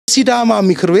ሲዳማ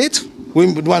ምክር ቤት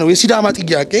ወይም ማነው የሲዳማ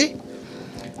ጥያቄ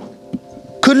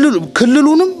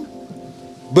ክልሉንም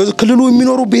በክልሉ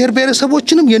የሚኖሩ ብሔር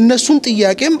ብሔረሰቦችንም የነሱን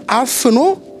ጥያቄም አፍኖ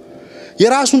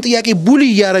የራሱን ጥያቄ ቡሊ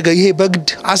ያረጋ ይሄ በግድ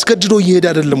አስገድዶ ይሄድ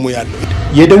አይደለም ወይ ያለው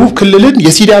የደቡብ ክልልን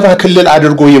የሲዳማ ክልል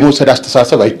አድርጎ የመውሰድ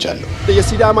አስተሳሰብ አይቻለው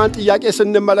የሲዳማን ጥያቄ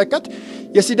ስንመለከት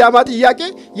የሲዳማ ጥያቄ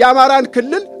የአማራን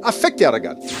ክልል አፌክት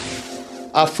ያደርጋል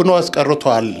አፍኖ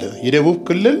አስቀርቷል የደቡብ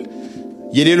ክልል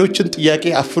የሌሎችን ጥያቄ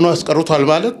አፍኖ አስቀርቷል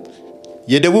ማለት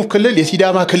የደቡብ ክልል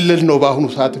የሲዳማ ክልል ነው ባሁኑ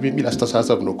ሰዓት በሚል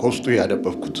አስተሳሰብ ነው ኮስቱ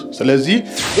ያደበብኩት ስለዚህ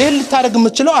ይሄን ልታረግ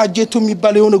የምትችለው አጀቱ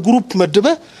የሚባል የሆነ ግሩፕ መድበ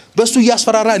በሱ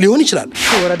ያስፈራራ ሊሆን ይችላል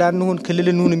ወረዳንሁን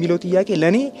ክልልንሁን የሚለው ጥያቄ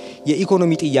ለኔ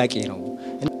የኢኮኖሚ ጥያቄ ነው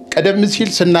ቀደም ሲል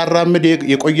ስናራምድ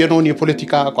የቆየነውን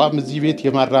የፖለቲካ አቋም እዚህ ቤት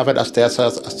የማራመድ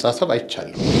አስተሳሰብ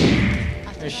አይቻልም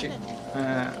እሺ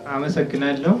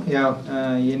አመሰግናለሁ ያው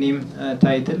የኔም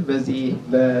ታይትል በዚህ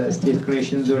በስቴት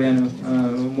ክሬሽን ዙሪያ ነው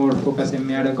ሞር ፎከስ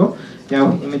የሚያደርገው ያው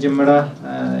የመጀመሪያ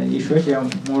ኢሹዎች ያው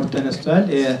ሞር ተነስቷል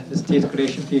የስቴት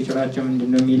ክሬሽን ፊቸራቸው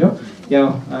ምንድነው የሚለው ያው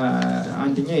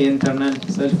አንደኛ የኢንተርናል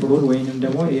ሰልፍ ሩል ወይንም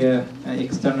ደግሞ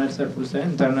የኤክስተርናል ሰልፍ ሩል ሳይሆን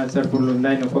ኢንተርናል ሰልፍ ሩል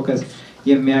ላይ ነው ፎከስ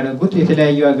የሚያደርጉት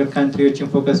የተለያዩ ሀገር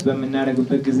ካንትሪዎችን ፎከስ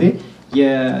በመናደርግበት ጊዜ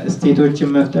የስቴቶችን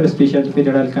መፍጠር ስፔሻሊ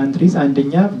ፌደራል ካንትሪስ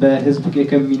አንደኛ በህዝብ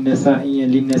ከሚነሳ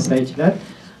ሊነሳ ይችላል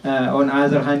on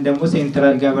other hand ደግሞ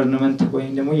ሴንትራል ገቨርንመንት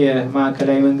ወይም ደግሞ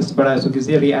የማዕከላዊ መንግስት በራሱ ጊዜ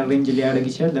ሪአሬንጅ ሊያደርግ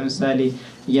ይችላል ለምሳሌ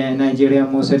የናይጄሪያ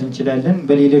መውሰድ እንችላለን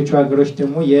በሌሎች ሀገሮች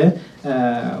ደግሞ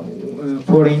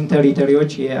የፎሬን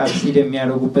ቴሪቶሪዎች የአክሲድ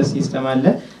የሚያደርጉበት ሲስተም አለ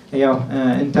ያው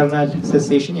ኢንተርናል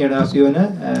ሴሴሽን የራሱ የሆነ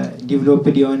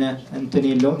ዲቨሎፕድ የሆነ እንትን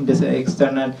የለውም እንደ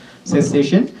ኤክስተርናል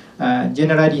ሴሴሽን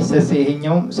ጀነራሊ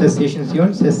ይሄኛው ሴሴሽን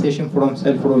ሲሆን ሴሴሽን ፍሮም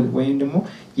ሰልፍ ሩል ወይም ደግሞ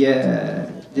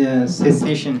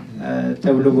ሴሴሽን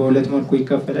ተብሎ በሁለት መልኩ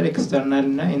ይከፈላል ኤክስተርናል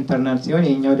እና ኢንተርናል ሲሆን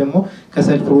ይሄኛው ደግሞ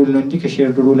ከሰልፍ ሩል ነው እንጂ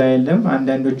ከሼርድ ሩል አይደለም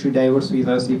አንዳንዶቹ ዳይቨርስ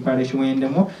ዊዛውት ሴፓሬሽን ወይም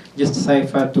ደግሞ ጀስት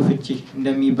ሳይፋቱ ፍቺ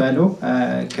እንደሚባለው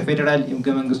ከፌደራል ህገ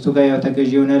መንግስቱ ጋር ያው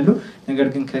ተገዢ ይሆናሉ ነገር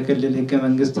ግን ከክልል ህገ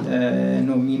መንግስት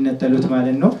ነው የሚነጠሉት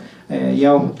ማለት ነው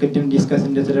ያው ቅድም ዲስከስ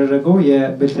እንደተደረገው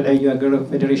በተለያዩ ሀገር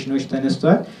ፌዴሬሽኖች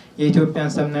ተነስተዋል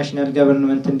የኢትዮጵያን ሰብ ናሽናል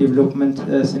ገቨርንመንት ዲቨሎፕመንት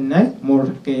ስናይ ሞር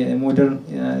ሞደርን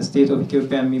ስቴት ኦፍ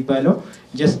ኢትዮጵያ የሚባለው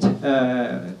ጀስት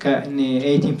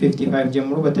ከ1855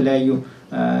 ጀምሮ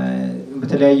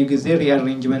በተለያዩ ጊዜ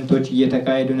ሪአሬንጅመንቶች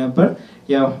እየተካሄዱ ነበር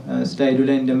ያው ስላይዱ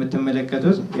ላይ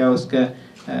እንደምትመለከቱት ያው እስከ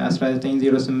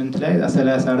 1908 ላይ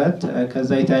 34 ከዛ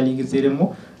ኢታሊ ጊዜ ደግሞ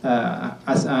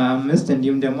 5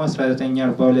 እንዲሁም ደግሞ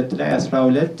 1942 ላይ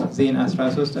 12 ዜን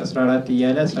 13 14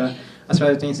 እያለ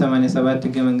 1987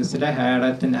 ህገ መንግስት ላይ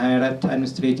 24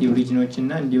 አድሚኒስትሬቲቭ ሪጅኖች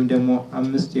እና እንዲሁም ደግሞ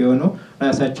 5 የሆኑ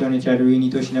ራሳቸውን የቻሉ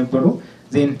ዩኒቶች ነበሩ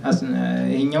ዜን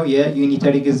ይሄኛው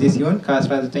የዩኒታሪ ጊዜ ሲሆን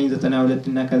ከ1992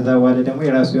 እና ከዛ በኋላ ደግሞ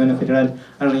የራሱ የሆነ ፌደራል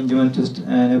አሬንጅመንት ውስጥ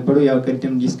ነበሩ ያው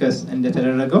ቅድም ዲስከስ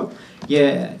እንደተደረገው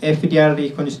የኤፍዲአር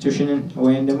ኮንስቲቱሽንን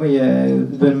ወይም ደግሞ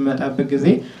በመጣበት ጊዜ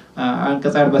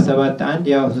አንቀጽ 47 1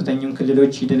 ያው ዘጠኙን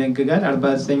ክልሎች ይደነግጋል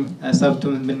 49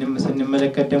 ሰብቱን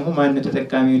ስንመለከት ደግሞ ማን ነው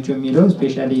ተጠቃሚዎቹ የሚለው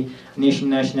ስፔሻሊ ኔሽን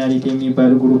ናሽናሊቲ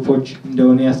የሚባሉ ግሩፖች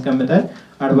እንደሆነ ያስቀምጣል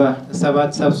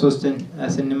 47 ሰብ 3ን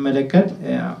ስንመለከት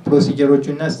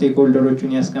ፕሮሲጀሮቹና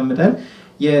ስቴክሆልደሮቹን ያስቀምጣል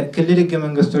የክልል ህገ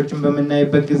መንግስቶችን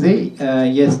በመናይበት ጊዜ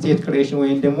የስቴት ክሬሽን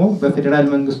ወይም ደግሞ በፌደራል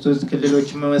መንግስቱ ውስጥ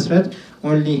ክልሎችን መመስረት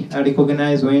ኦንሊ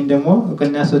ሪኮግናይዝ ወይም ደግሞ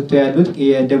እውቅና ሰጥቶ ያሉት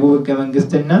የደቡብ ህገ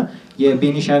መንግስትና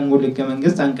የቤኒሻንጉል ህገ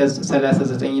መንግስት አንቀጽ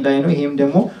 39 ላይ ነው ይሄም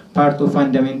ደግሞ ፓርት ኦፍ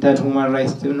ፋንዳሜንታል ሁማን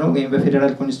ራይትስ ነው ወይም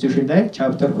በፌደራል ኮንስቲቱሽን ላይ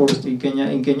ቻፕተር 4 ውስጥ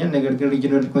ይገኛል ነገር ግን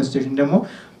ሪጂናል ኮንስቲቱሽን ደግሞ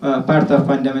ፓርት ኦፍ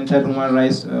ፋንዳሜንታል ሁማን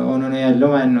ራይትስ ሆኖ ነው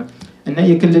ያለው ማለት ነው እና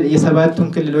የሰባቱን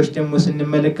ክልሎች ደግሞ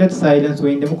ስንመለከት ሳይለንስ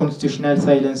ወይም ደግሞ ኮንስቲቱሽናል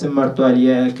ሳይለንስ መርጧል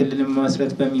የክልል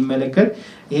መስረት በሚመለከት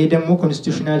ይሄ ደግሞ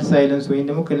ኮንስቲቱሽናል ሳይለንስ ወይም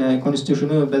ደግሞ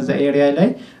ኮንስቲቱሽኑ በዛ ኤሪያ ላይ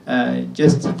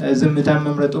ጀስት ዝምታ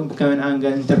መምረጡ ከምን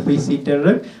አንግል ኢንተርፕሬት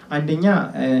ሲደረግ አንደኛ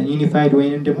ዩኒፋይድ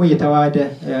ወይንም ደግሞ የተዋሃደ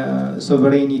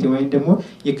ሶቨሬኒቲ ወይም ደግሞ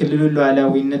የክልሉ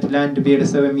ሉዓላዊነት ለአንድ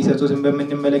ብሔረሰብ የሚሰጡትን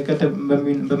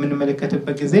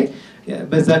በምንመለከትበት ጊዜ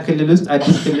በዛ ክልል ውስጥ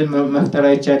አዲስ ክልል መፍጠር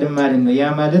አይቻልም ማለት ነው ያ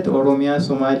ማለት ኦሮሚያ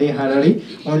ሶማሌ ሐረሪ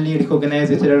ኦንሊ ሪኮግናይዝ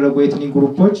የተደረጉ ኤትኒክ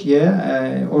ግሩፖች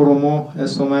የኦሮሞ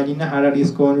ሶማሊና ሐረሪ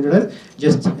እስከሆኑ ድረስ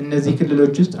ጀስት እነዚህ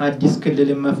ክልሎች ውስጥ አዲስ ክልል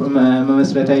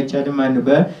መመስረት አይቻልም ማለት ነው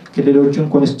በክልሎችን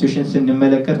ኮንስቲቱሽን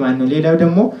ስንመለከት ማለት ነው ሌላው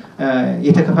ደግሞ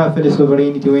የተከፋፈለ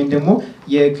ሶቨሬኒቲ ወይም ደግሞ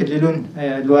የክልሉን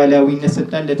ሉዓላዊነት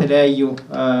ስልጣን ለተለያዩ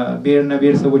ብሔርና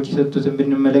ብሔረሰቦች ይሰጡትን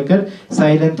ብንመለከት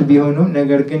ሳይለንት ቢሆኑም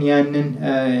ነገር ግን ያንን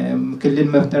ክልል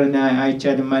መፍጠርና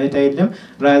አይቻልም ማለት አይደለም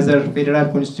ራዘር ፌደራል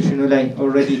ኮንስቲቱሽኑ ላይ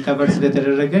ኦሬዲ ከቨር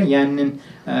ስለተደረገ ያንን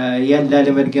ያለ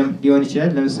ለመድገም ሊሆን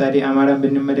ይችላል ለምሳሌ አማራን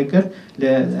ብንመለከት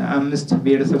ለ5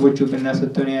 ብሔረሰቦች እውቅና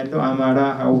ሰጥተው ነው ያለው። አማራ፣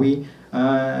 ሀዊ፣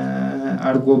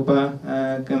 አርጎባ፣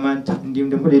 ቅማንት እንዲሁም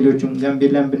ደግሞ ሌሎችም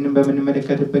ጋምቤላን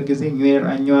በምንመለከትበት ጊዜ ኒዌር፣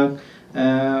 አኝዋክ፣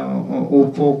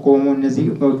 ኦፖ፣ ኮሞ እነዚህ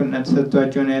እውቅና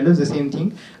ተሰጥቷቸው ነው ያለው። ዘ ሴም ቲንግ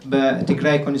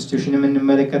በትግራይ ኮንስቲቱሽን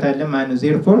እንመለከታለን ማለት ነው።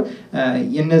 ዜርፎር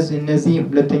እነዚህ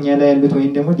ሁለተኛ ላይ ያሉት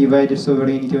ወይም ደግሞ ዲቫይድድ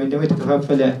ሶቨሬኒቲ ወይም ደግሞ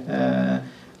የተከፋፈለ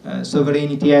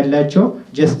ሶቨሬኒቲ ያላቸው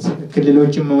ጀስት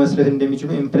ክልሎችን መመስረት እንደሚችሉ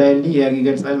ኢምፕላይሊ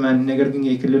ይገልጻል ማለት። ነገር ግን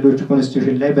የክልሎች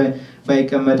ኮንስቲቱሽን ላይ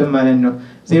ባይቀመጥም ማለት ነው።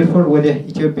 ዜርፎር ወደ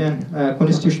ኢትዮጵያን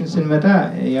ኮንስቲቱሽን ስንመጣ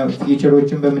ያው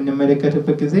ፊቸሮችን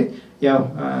በምንመለከትበት ጊዜ ያው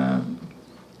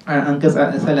አንቀጽ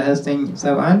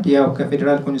 3971 ያው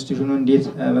ከፌደራል ኮንስቲቱሽኑ እንዴት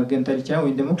መገንጠል ይችላል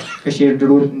ወይም ደግሞ ከሼርድ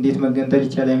ሩል እንዴት መገንጠል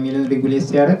ይችላል የሚለውን ሬጉሌት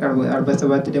ሲያደርግ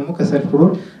 47 ደግሞ ከሰልፍ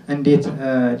ሩል እንዴት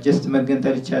ጀስት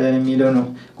መገንጠል ይችላል የሚለው ነው።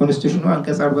 ኮንስቲቱሽኑ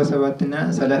አንቀጽ 47 እና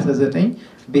 39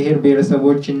 ብሔር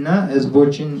ብሔረሰቦችና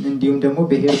ህዝቦችን እንዲሁም ደግሞ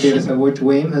ብሔር ብሔረሰቦች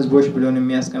ወይም ህዝቦች ብሎ ነው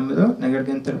የሚያስቀምጠው። ነገር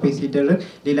ግን ኢንተርፕሬት ሲደረግ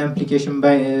ሌላ ኢምፕሊኬሽን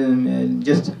ባይ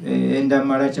ጀስት እንደ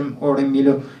አማራጭም ኦር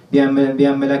የሚለው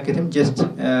ቢያመላክትም ጀስት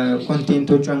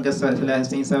ኮንቴንቶቹ አንቀጽ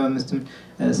 3975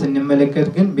 ስንመለከት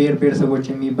ግን ብሔር ብሔረሰቦች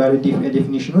የሚባሉ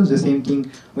ዴፊኒሽኑ ዘ ሴም ቲንግ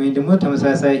ወይም ደግሞ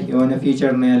ተመሳሳይ የሆነ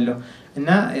ፊቸር ነው ያለው እና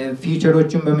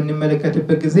ፊቸሮችን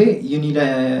በምንመለከትበት ጊዜ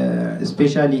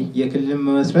ስፔሻሊ የክልል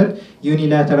መመስረት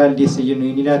ዩኒላተራል ዲሲዥን ነው።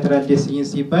 ዩኒላተራል ዲሲዥን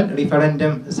ሲባል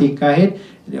ሪፈረንደም ሲካሄድ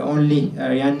ኦንሊ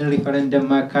ያንን ሪፈረንደም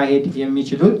ማካሄድ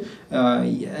የሚችሉት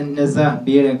እነዛ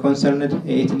ኮንሰርንድ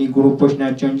ኤትኒክ ግሩፖች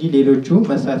ናቸው እንጂ ሌሎቹ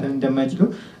መሳተፍ እንደማይችሉ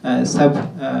ሰብ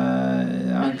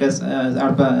አንቀጽ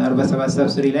 47 ሰብ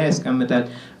 3 ላይ ያስቀምጣል።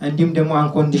 እንዲሁም ደግሞ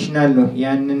አንኮንዲሽናል ነው።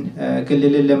 ያንን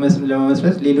ክልልን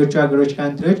ለመመስረት ሌሎቹ ሀገሮች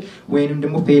ካንትሪዎች ወይንም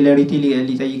ደግሞ ፌለሪቲ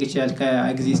ሊጠይቅ ይችላል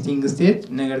ከኤግዚስቲንግ ስቴት።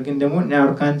 ነገር ግን ደግሞ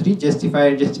ናውር ካንትሪ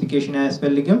ጀስቲፊኬሽን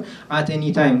አያስፈልግም። አት ኤኒ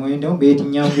ታይም ወይም ደግሞ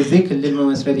በየትኛውም ጊዜ ክልል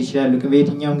መመስረት ይችላሉ።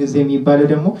 በየትኛውም ጊዜ የሚባለው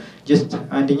ደግሞ ጀስት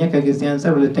አንደኛ ከጊዜ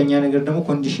አንፃር፣ ሁለተኛ ነገር ደግሞ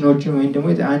ኮንዲሽኖችን ወይም ደግሞ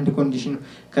አንድ ኮንዲሽን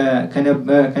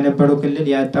ከነበረው ክልል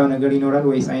ያጣው ነገር ይኖራል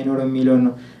ወይስ አይኖርም የሚለው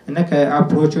ነው እና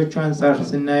ከአፕሮቾቹ አንፃር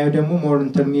ስናየው ደግሞ ሞር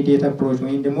ኢንተርሚዲየት አፕሮች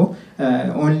ወይም ደግሞ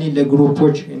ኦንሊ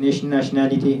ለግሩፖች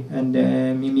ናሽናሊቲ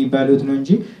የሚባሉት ነው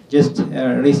እንጂ ጀስት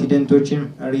ሬሲደንቶችን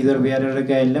ሪዘርቭ ያደረገ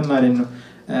አይደለም ማለት ነው።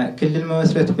 ክልል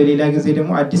መመስረት በሌላ ጊዜ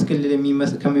ደግሞ አዲስ ክልል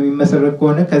ከሚመሰረት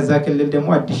ከሆነ ከዛ ክልል ደግሞ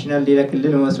አዲሽናል ሌላ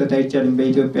ክልል መመስረት አይቻልም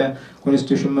በኢትዮጵያ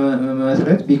ኮንስቲቱሽን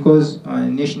መመስረት ቢኮዝ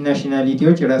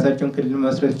ናሽናሊቲዎች የራሳቸውን ክልል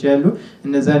መመስረት ይችላሉ።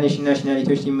 እነዛ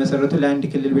ናሽናሊቲዎች ሲመሰረቱ ለአንድ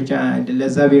ክልል ብቻ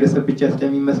ለዛ ብሔረሰብ ብቻ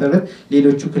ስለሚመሰረት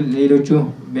ሌሎቹ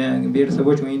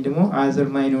ብሔረሰቦች ወይም ደግሞ አዘር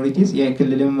ማይኖሪቲስ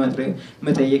የክልልን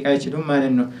መጠየቅ አይችሉም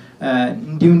ማለት ነው።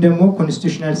 እንዲሁም ደግሞ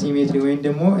ኮንስቲቱሽናል ሲሜትሪ ወይም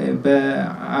ደግሞ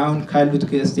አሁን ካሉት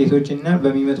ስቴቶች እና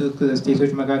በሚመጡት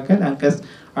ስቴቶች መካከል አንቀጽ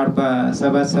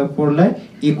 47 ሰብ 4 ላይ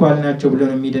ኢኳል ናቸው ብሎ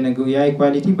ነው የሚደነገው። ያ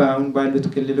ኢኳሊቲ በአሁን ባሉት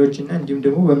ክልሎች እና እንዲሁም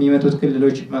ደግሞ በሚመጡት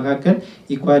ክልሎች መካከል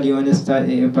ኢኳል የሆነ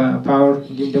ፓወር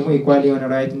እንዲሁም ደግሞ ኢኳል የሆነ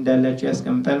ራይት እንዳላቸው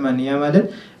ያስቀምጣል ማለት ያ ማለት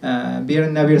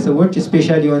ብሔርና ብሔረሰቦች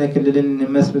ስፔሻል የሆነ ክልልን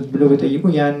መስረት ብሎ በጠይቁ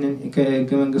ያንን ከህገ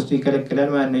መንግስቱ ይከለክላል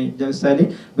ማለት ነው። ለምሳሌ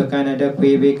በካናዳ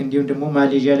ኩዌቤክ እንዲሁም ደግሞ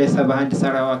ማሌዥያ ላይ 71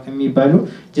 ሰራዋክ የሚባሉ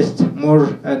ጀስት ሞር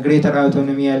ግሬተር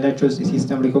አውቶኖሚ ያላቸው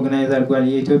ሲስተም ሪኮግናይዝ አድርጓል።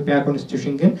 የኢትዮጵያ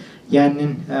ኮንስቲቱሽን ግን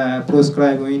ያንን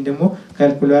ፕሮስክራይብ ወይም ደግሞ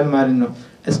ከልክሏል ማለት ነው።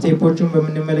 ስቴፖቹን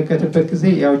በምንመለከትበት ጊዜ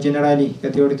ያው ጀነራሊ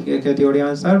ከቴዎሪ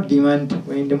አንፃር ዲማንድ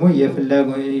ወይም ደግሞ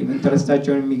የፍላጎት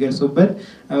ኢንተረስታቸውን የሚገልጹበት፣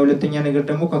 ሁለተኛ ነገር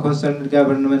ደግሞ ከኮንሰርንድ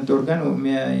ጋቨርንመንት ኦርጋን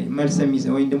መልስ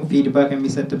ወይም ደግሞ ፊድባክ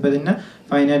የሚሰጥበት እና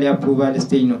ፋይናሊ አፕሩቫል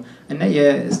ስቴጅ ነው እና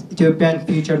የኢትዮጵያን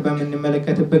ፊውቸር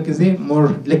በምንመለከትበት ጊዜ ሞር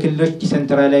ለክልሎች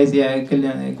ዲሰንትራላይዝ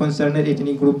ኮንሰርንድ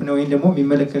ኤትኒክ ግሩፕ ነው ወይም ደግሞ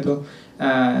የሚመለከተው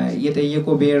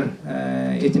የጠየቀው ብሔር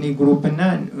ኤትኒክ ግሩፕ እና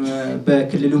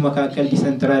በክልሉ መካከል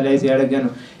ዲሰንትራላይዝ ያደረገ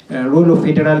ነው። ሮል ኦፍ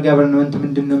ፌደራል ጋቨርንመንት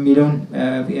ምንድነው የሚለውን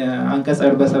አንቀጽ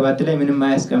 47 ላይ ምንም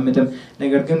አያስቀምጥም።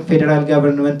 ነገር ግን ፌደራል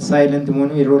ጋቨርንመንት ሳይለንት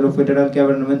መሆኑ የሮል ኦፍ ፌደራል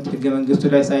ጋቨርንመንት ህገ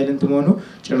መንግስቱ ላይ ሳይለንት መሆኑ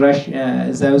ጭራሽ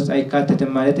እዛ ውስጥ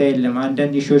አይካተትም ማለት አይደለም።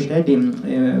 አንዳንድ ኢሹዎች ላይ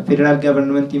ፌደራል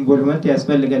ጋቨርንመንት ኢንቮልቭመንት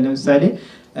ያስፈልጋል። ለምሳሌ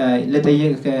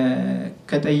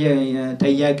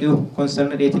ጠያቂው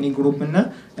ኮንሰርንድ ኤትኒክ ግሩፕ እና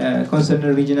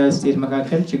ኮንሰርንድ ሪጂናል ስቴት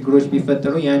መካከል ችግሮች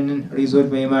ቢፈጠሩ ያንን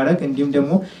ሪዞልቭ የማድረግ እንዲሁም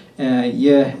ደግሞ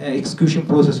የኤክስኪዩሽን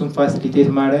ፕሮሰሱን ፋሲሊቴት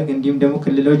ማድረግ እንዲሁም ደግሞ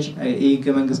ክልሎች ህገ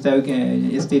መንግስታዊ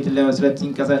ስቴትን ለመስረት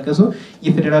ሲንቀሳቀሱ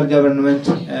የፌደራል ጋቨርንመንት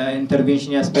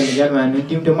ኢንተርቬንሽን ያስፈልጋል ማለት ነው።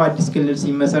 እንዲሁም ደግሞ አዲስ ክልል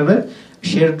ሲመሰረት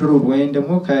ሼርድ ሩል ወይም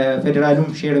ደግሞ ከፌደራሉም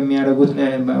ሼር የሚያደርጉት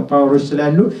ፓወሮች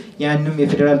ስላሉ ያንም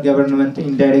የፌደራል ጋቨርንመንትን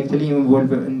ኢንዳይሬክትሊ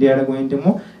ኢንቮልቭ እንዲያደርግ ወይም ደግሞ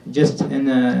ጀስት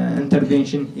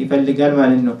ኢንተርቬንሽን ይፈልጋል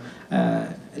ማለት ነው።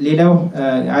 ሌላው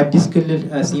አዲስ ክልል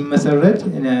ሲመሰረት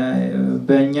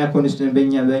በእኛ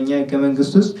ህገ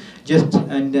መንግስት ውስጥ ጀስት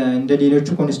እንደ ሌሎቹ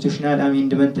ኮንስቲቱሽናል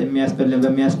አሜንድመንት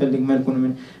በሚያስፈልግ መልኩ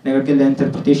ነገር ግን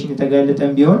ለኢንተርፕሪቴሽን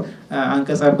የተጋለጠም ቢሆን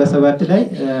አንቀጽ 47 ላይ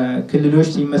ክልሎች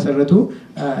ሲመሰረቱ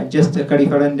ጀስት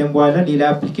ከሪፈረንደም በኋላ ሌላ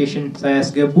አፕሊኬሽን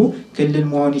ሳያስገቡ ክልል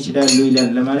መሆን ይችላሉ ይላል።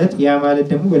 ለማለት ያ ማለት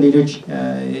ደግሞ በሌሎች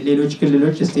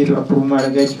ክልሎች ስቴት አፕሩቭ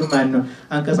ማድረግ አይችሉም ማለት ነው።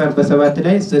 አንቀጽ 47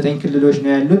 ላይ 9 ክልሎች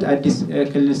ነው ያሉት። አዲስ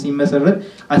ክልል ሲመሰረት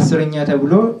 10ኛ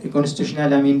ተብሎ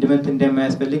ኮንስቲቱሽናል አሜንድመንት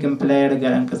እንደማያስፈልግ ኢምፕላይ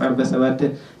ያደርጋል አንቀጽ 47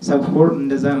 ሰብ 4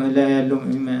 እንደዛ ላይ ያለው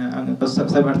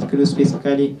ሰብ አርቲክሉ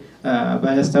ስፔሲፊካሊ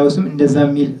ባላስታውስም እንደዛ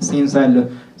የሚል ሴንስ አለው።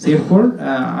 ሴርፎር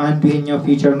አንዱ ይሄኛው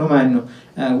ፊቸር ነው ማለት ነው።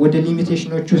 ወደ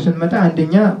ሊሚቴሽኖቹ ስንመጣ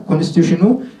አንደኛ ኮንስቲቱሽኑ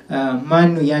ማን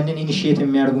ነው ያንን ኢኒሺየት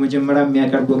የሚያደርጉ መጀመሪያ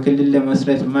የሚያቀርበው ክልል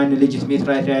ለመስረት ማን ነው ሌጂቲሜት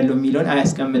ራይት ያለው የሚለውን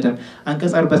አያስቀምጥም።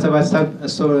 አንቀጽ 47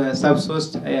 ሰብ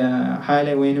 3 ሃይ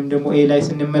ላይ ወይንም ደግሞ ኤ ላይ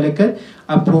ስንመለከት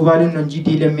አፕሩቫልን ነው እንጂ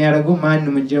ዲል የሚያደርገው ማን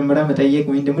ነው መጀመሪያ መጠየቅ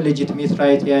ወይንም ደግሞ ሌጂቲሜት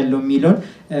ራይት ያለው የሚለውን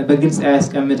በግልጽ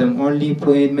አያስቀምጥም። ኦንሊ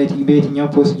በየትኛው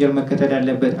ፕሮሲጀር መከተል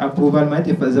አለበት። አፕሩቫል ማለት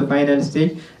ዘ ፋይናል ስቴጅ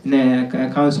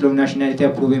ካውንስል ኦፍ ናሽናሊቲ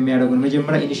አፕሩቭ የሚያደርጉ ነው።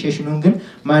 መጀመሪያ ኢኒሺዬሽኑን ግን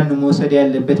ማን ነው መውሰድ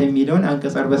ያለበት የሚለውን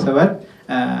አንቀጽ 47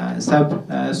 ሰብ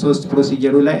 3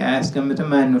 ፕሮሲጀሩ ላይ አያስቀምጥም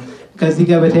ማለት ነው። ከዚህ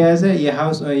ጋር በተያያዘ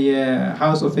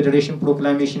የሃውስ ኦፍ ፌዴሬሽን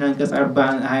ፕሮክላሜሽን አንቀጽ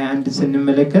 21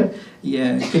 ስንመለከት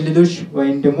የክልሎች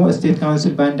ወይም ደግሞ ስቴት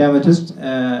ካውንስል በአንድ ዓመት ውስጥ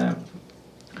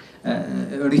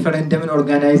ሪፈረንደምን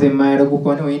ኦርጋናይዝ የማያደርጉ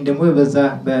ከሆነ ወይም ደግሞ በዛ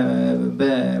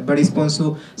በሪስፖንሱ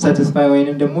ሳቲስፋይ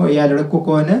ወይንም ደግሞ ያልረኩ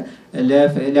ከሆነ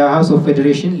ለሃውስ ኦፍ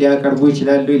ፌዴሬሽን ሊያቀርቡ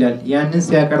ይችላሉ ይላል። ያንን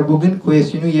ሲያቀርቡ ግን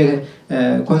ኩዌስችኑ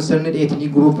የኮንሰርንድ ኤትኒክ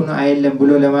ግሩፕ ነው አይደለም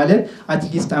ብሎ ለማለት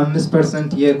አትሊስት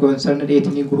 5% የኮንሰርንድ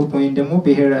ኤትኒክ ግሩፕ ወይም ደግሞ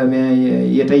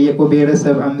የጠየቀው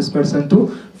ብሔረሰብ 5%ቱ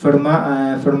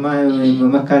ፍርማ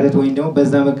መካተት ወይም ደግሞ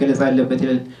በዛ መገለጽ አለበት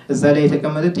ይላል። እዛ ላይ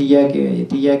የተቀመጠ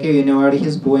ጥያቄው የነዋሪ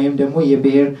ህዝብ ወይም ደግሞ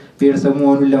የብሔረሰቡ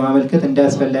መሆኑን ለማመልከት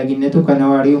እንዳስፈላጊነቱ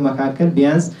ከነዋሪው መካከል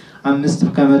ቢያንስ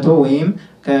 5% ወይም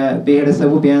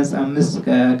ከብሔረሰቡ ቢያንስ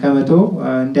 5%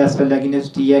 እንዳስፈላጊነቱ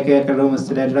ጥያቄ ያቀረበው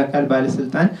መስተዳድር አካል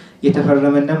ባለስልጣን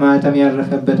የተፈረመና ማህተም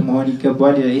ያረፈበት መሆን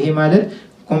ይገባዋል። ይሄ ማለት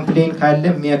ኮምፕሌን ካለ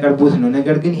የሚያቀርቡት ነው።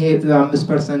 ነገር ግን ይሄ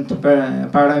 5%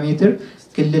 ፓራሜትር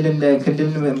ክልልን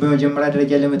በመጀመሪያ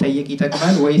ደረጃ ለመጠየቅ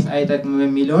ይጠቅማል ወይስ አይጠቅምም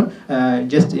የሚለውን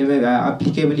ጀስት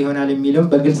አፕሊኬብል ይሆናል የሚለውን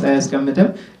በግልጽ አያስቀምጥም።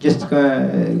 ጀስት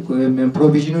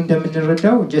ፕሮቪዥኑ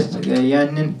እንደምንረዳው ጀስት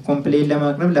ያንን ኮምፕሌን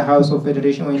ለማቅረብ ለሃውስ ኦፍ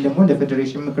ፌዴሬሽን ወይም ደግሞ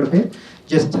ለፌዴሬሽን ምክር ቤት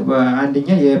ጀስት አንደኛ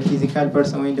የፊዚካል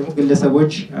ፐርሰን ወይም ደግሞ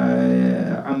ግለሰቦች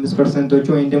 5%ዎቹ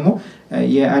ወይም ደግሞ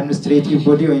የአድሚኒስትሬቲቭ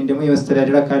ቦዲ ወይም ደግሞ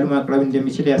የመስተዳድር አካሉ ማቅረብ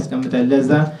እንደሚችል ያስቀምጣል።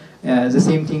 ለዛ the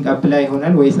same thing apply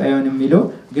ይሆናል ወይስ አይሆንም የሚለው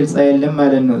ግልጽ አይደለም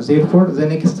ማለት ነው። therefore the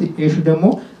next issue ደግሞ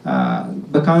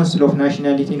በካውንስል ኦፍ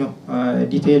ናሽናሊቲ ነው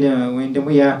ዲቴል ወይም ደግሞ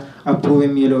ያ አፕሩቭ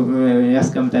የሚለው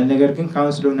ያስቀምጣል። ነገር ግን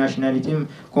ካውንስል ኦፍ ናሽናሊቲም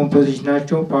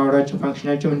ኮምፖዚሽናቸው ፓወራቸው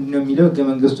ፋንክሽናቸው ምንድነው የሚለው ህገ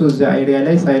መንግስቱ እዛ ኤሪያ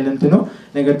ላይ ሳይለንት ነው።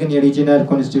 ነገር ግን የሪጂናል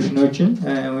ኮንስቲቱሽኖችን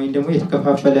ወይም ደግሞ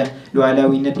የተከፋፈለ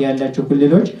ሉዓላዊነት ያላቸው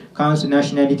ክልሎች ካውንስል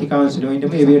ናሽናሊቲ ካውንስል ወይም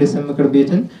ደግሞ የብሔረሰብ ምክር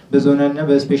ቤትን በዞናና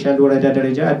በስፔሻል ወረዳ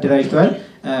ደረጃ አደራጅቷል።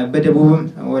 በደቡብም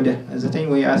ወደ 9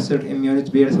 ወይ 10 የሚሆኑት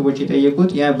ብሔረሰቦች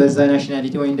የጠየቁት ያ በዛ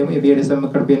ናሽናሊቲ ወይም ደግሞ የብሔረሰብ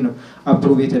ምክር ቤት ነው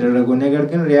አፕሩቭ የተደረገው። ነገር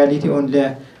ግን ሪያሊቲ ኦን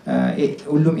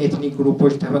ሁሉም ኤትኒክ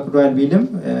ግሩፖች ተፈቅዷል ቢልም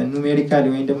ኑሜሪካሊ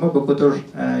ወይም ደግሞ በቁጥር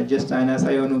ጀስት አናሳ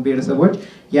የሆኑ ብሔረሰቦች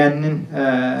ያንን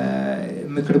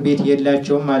ምክር ቤት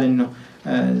የላቸውም ማለት ነው።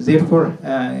 therefore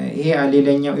ይሄ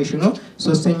ሌላኛው ኢሹ ነው።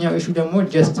 ሶስተኛው ኢሹ ደግሞ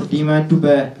ጀስት ዲማንዱ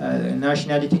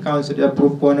በናሽናሊቲ ካውንስል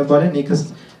አፕሩቭ ከሆነ በኋላ ኔክስት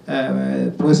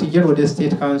ፕሮሲጀር ወደ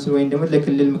ስቴት ካውንስል ወይም ደግሞ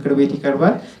ለክልል ምክር ቤት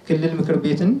ይቀርባል። ክልል ምክር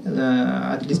ቤትን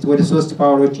አትሊስት ወደ 3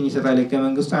 ፓወሮችን ይሰጣል ህገ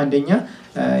መንግስቱ። አንደኛ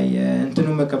እንትኑ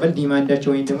መቀበል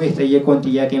ዲማንዳቸው ወይም ደግሞ የተጠየቀውን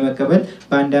ጥያቄ መቀበል፣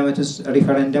 በአንድ ዓመት ውስጥ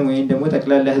ሪፈረንደም ወይም ደግሞ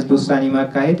ጠቅላላ ህዝብ ውሳኔ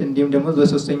ማካሄድ፣ እንዲሁም ደግሞ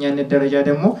በሶስተኛነት ደረጃ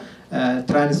ደግሞ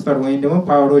ትራንስፈር ወይም ደግሞ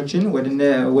ፓወሮችን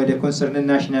ወደ ኮንሰርን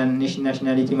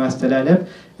ናሽናሊቲ ማስተላለፍ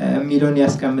የሚለውን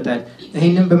ያስቀምጣል።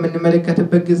 ይህንን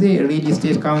በምንመለከትበት ጊዜ ሪል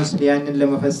ስቴት ካውንስል ያንን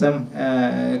ለመፈጸም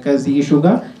ከዚህ ኢሹ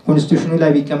ጋር ኮንስቲቱሽኑ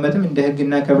ላይ ቢቀመጥም እንደ ህግ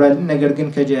እናከብራለን። ነገር ግን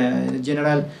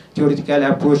ከጀነራል ቲዮሪቲካል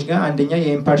አፕሮች ጋር አንደኛ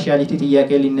የኢምፓርሻሊቲ ጥያቄ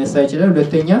ሊነሳ ይችላል፣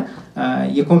 ሁለተኛ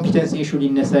የኮምፒተንስ ኢሹ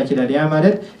ሊነሳ ይችላል። ያ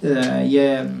ማለት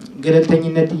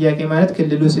የገለልተኝነት ጥያቄ ማለት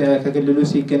ከክልሉ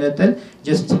ሲገነጠል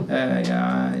ጀስት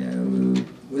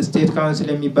ስቴት ካውንስል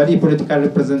የሚባሉ የፖለቲካል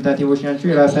ሪፕሬዘንታቲቮች ናቸው።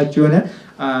 የራሳቸው የሆነ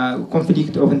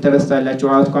ኮንፍሊክት ኦፍ ኢንተረስት አላቸው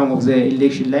አውትካም ኦፍ ዘ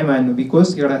ኢሌክሽን ላይ ማለት ነው ቢኮዝ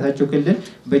የራሳቸው ክልል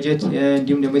በጀት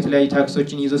እንዲሁም ደግሞ የተለያዩ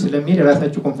ታክሶችን ይዞ ስለሚሄድ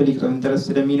የራሳቸው ኮንፍሊክት ኦፍ ኢንተረስት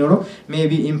ስለሚኖረው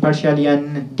ሜቢ ኢምፓርሻል ያን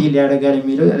ዲል ያደርጋል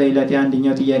የሚለው ሌላ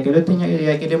አንደኛው ጥያቄ ሁለተኛው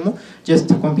ጥያቄ ደግሞ ጀስት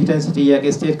ኮምፒተንሲ ጥያቄ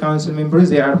ስቴት ካውንስል ሜምበርስ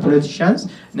they are politicians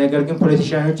ነገር ግን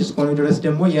ፖለቲሻኖች እስከሆኑ ድረስ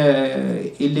ደግሞ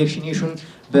የኢሌክሽን ኢሹን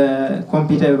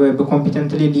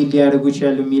በኮምፒተንትሊ ሊያደርጉ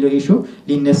ይችላሉ የሚለው ኢሹ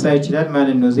ሊነሳ ይችላል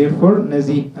ማለት ነው therefore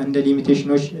እነዚህ እንደ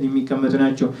ሊሚቴሽኖች የሚቀመጡ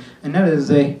ናቸው እና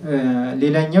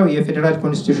ሌላኛው የፌደራል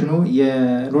ኮንስቲቱሽኑ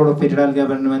የሮል ኦፍ ፌደራል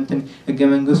ገቨርንመንትን ህገ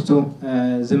መንግስቱ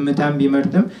ዝምታን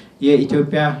ቢመርጥም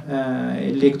የኢትዮጵያ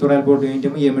ኤሌክቶራል ቦርድ ወይም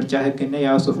ደግሞ የምርጫ ህግና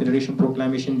የሃውስ ኦፍ ፌዴሬሽን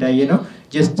ፕሮክላሜሽን እንዳየ ነው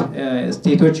ጀስት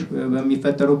ስቴቶች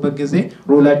በሚፈጠሩበት ጊዜ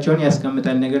ሮላቸውን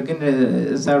ያስቀምጣል ነገር ግን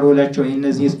እዛ ሮላቸው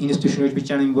እነዚህ ኢንስቲትዩሽኖች ብቻ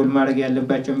ነው ኢንቮልቭ ማድረግ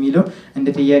ያለባቸው የሚለው እንደ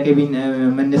ጥያቄ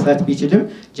መነሳት ቢችልም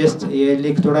ጀስት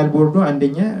የኤሌክቶራል ቦርዱ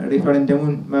አንደኛ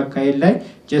ሪፈረንደሙን ማካሄድ ላይ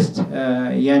ጀስት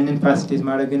ያንን ፋሲሊቴት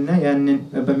ማድረግና ያንን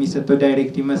በሚሰጠው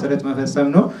ዳይሬክቲቭ መሰረት መፈጸም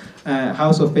ነው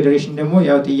ሃውስ ኦፍ ፌዴሬሽን ደግሞ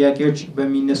ያው ጥያቄዎች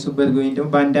በሚነሱበት ወይም ደግሞ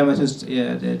በአንድ አመት ውስጥ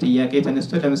ጥያቄ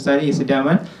ተነስቶ ለምሳሌ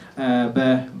የሲዳማን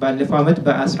ባለፈው አመት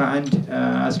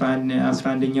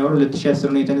በ11ኛው ወር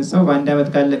 2010 ነው የተነሳው በአንድ አመት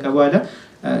ካለቀ በኋላ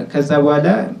ከዛ በኋላ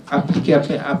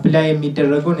አፕላይ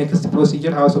የሚደረገው ኔክስት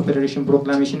ፕሮሲጀር ሃውስ ኦፍ ፌዴሬሽን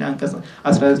ፕሮክላሜሽን አንቀጽ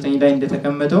 19 ላይ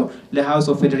እንደተቀመጠው ለሃውስ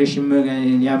ኦፍ ፌዴሬሽን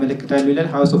ያመለክታሉ ይላል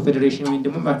ሃውስ ኦፍ ፌዴሬሽን ወይም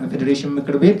ደግሞ ፌዴሬሽን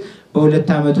ምክር ቤት በሁለት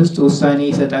አመት ውስጥ ውሳኔ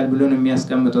ይሰጣል ብሎ ነው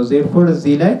የሚያስቀምጠው therefore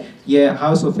እዚህ ላይ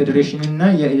የሃውስ ኦፍ ፌዴሬሽን እና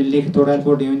የኤሌክቶራል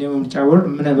ቦርድ ወይም ደግሞ ምርጫ ቦርድ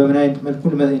በምን አይነት መልኩ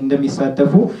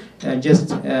እንደሚሳተፉ ጀስት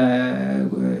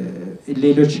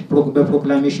ሌሎች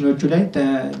በፕሮክላሜሽኖቹ ላይ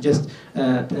ጀስት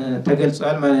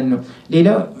ተገልጿል ማለት ነው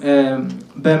ሌላው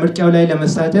በምርጫው ላይ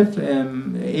ለመሳተፍ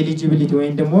ኤሊጂቢሊቲ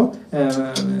ወይም ደግሞ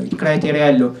ክራይቴሪያ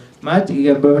አለው ማለት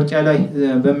በምርጫ ላይ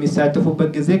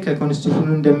በሚሳተፉበት ጊዜ ከኮንስቲቱሽኑ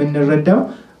እንደምንረዳው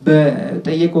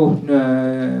በጠየቀው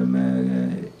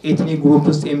ኤትኒክ ግሩፕ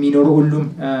ውስጥ የሚኖሩ ሁሉም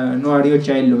ነዋሪዎች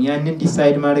አይደሉም ያንን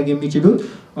ዲሳይድ ማድረግ የሚችሉት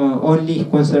only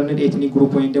concerned ethnic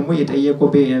group ወይም ደግሞ የጠየቀው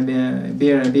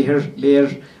ብሔር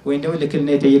ወይም ደግሞ ለክልልና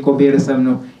የጠየቀው ብሔረሰብ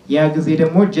ነው ያ ጊዜ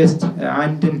ደግሞ ጀስት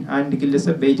አንድ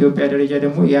ግለሰብ በኢትዮጵያ ደረጃ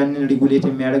ደግሞ ያንን ሬጉሌት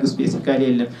የሚያደርግ ስፔሲፊካሊ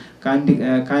የለም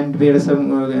ከአንድ ብሔረሰብ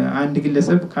አንድ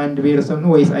ግለሰብ ከአንድ ብሔረሰብ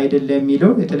ነው ወይስ አይደለም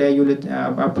የሚለው የተለያዩ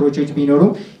አፕሮቾች ቢኖሩ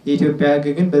የኢትዮጵያ ህግ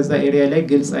ግን በዛ ኤሪያ ላይ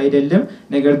ግልጽ አይደለም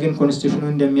ነገር ግን ኮንስቲቱሽኑ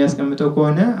እንደሚያስቀምጠው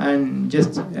ከሆነ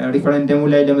ጀስት ሪፈረንደሙ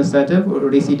ላይ ለመሳተፍ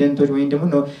ሬሲደንቶች ወይም ደግሞ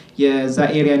ነው የዛ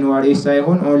ኤሪያ ነዋሪዎች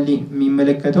ሳይሆን ኦንሊ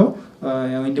የሚመለከተው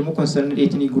ወይም ደግሞ ኮንሰርንድ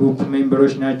ኤትኒክ ግሩፕ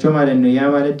ሜምበሮች ናቸው ማለት ነው ያ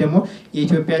ማለት ደግሞ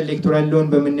የኢትዮጵያ ኤሌክቶራል ሎን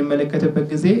በምንመለከትበት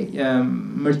ጊዜ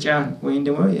ምርጫ ወይም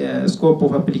ደግሞ ስኮፕ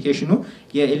ኦፍ አፕሊኬሽኑ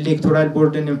የኤሌክቶራል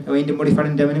ቦርድን ወይም ደግሞ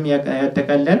ሪፈረንደምንም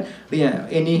ያጠቃልላል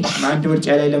እኔ አንድ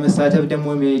ምርጫ ላይ ለመሳተፍ ደግሞ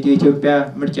የኢትዮጵያ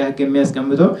ምርጫ ህግ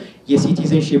የሚያስቀምጠው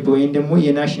የሲቲዘንሺፕ ወይም ደግሞ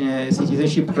የናሽናል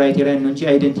ሲቲዘንሺፕ ክራይቴሪያ ነው እንጂ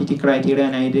አይደንቲቲ ክራይቴሪያ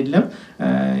አይደለም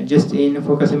ጀስት ኢን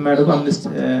ፎከስ የሚያደርገው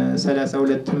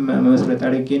 532 መመስረት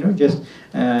አድርጌ ነው ጀስት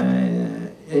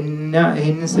እና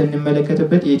ይሄንን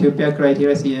ስንመለከትበት የኢትዮጵያ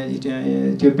ክራይቴሪያ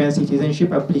ኢትዮጵያን ሲቲዘንሺፕ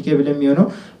አፕሊኬብል የሚሆነው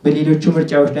በሌሎቹ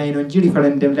ምርጫዎች ላይ ነው እንጂ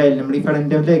ሪፈረንደም ላይ አይደለም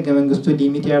ሪፈረንደም ላይ ህገ መንግስቱ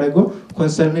ሊሚት ያደረገው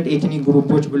ኮንሰርንድ ኤትኒክ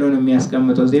ግሩፖች ብሎ ነው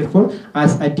የሚያስቀምጠው therefore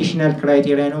as additional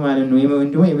criteria ነው ማለት ነው ወይም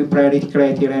ደግሞ የፕራዮሪቲ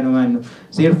ክራይቴሪያ ነው ማለት ነው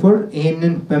therefore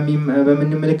ይሄንን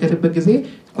በምንመለከትበት ጊዜ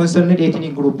ኮንሰርንድ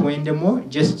ኤትኒክ ግሩፕ ወይም ደግሞ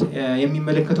ጀስት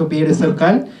የሚመለከተው ብሔረሰብ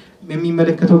ካል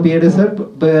የሚመለከተው ብሔረሰብ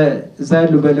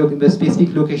በዛሉ በስፔሲፊክ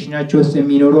ሎኬሽናቸው ውስጥ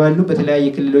የሚኖሩ አሉ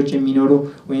በተለያየ ክልሎች የሚኖሩ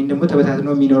ወይም ደግሞ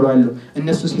ተበታትነው የሚኖሩ አሉ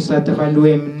እነሱ ሲሳተፋሉ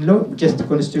ወይ የምንለው ጀስት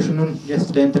ኮንስቲቱሽኑን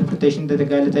ጀስት ለኢንተርፕሪቴሽን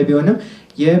ተጋለጠ ቢሆንም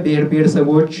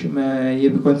የብሔረሰቦች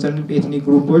የኮንሰርንድ ኤትኒክ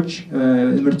ግሩፖች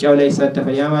ምርጫው ላይ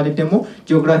ይሳተፋል ያ ማለት ደግሞ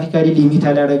ጂኦግራፊካሊ ሊሚት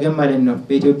አላደረገም ማለት ነው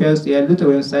በኢትዮጵያ ውስጥ ያሉት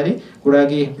ለምሳሌ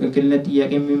ጉራጌ ክልልነት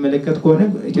ጥያቄ የሚመለከት ከሆነ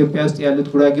ኢትዮጵያ ውስጥ ያሉት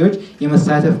ጉራጌዎች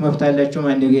የመሳተፍ መብት አላቸው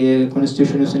ማለት ነው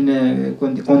የኮንስቲቱሽኑ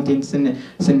ኮንቴንት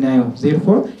ስናየው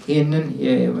therefore ይሄንን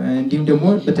እንዲሁም ደግሞ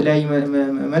በተለያየ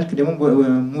መልክ ደግሞ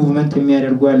ሙቭመንት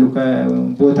የሚያደርጉ አሉ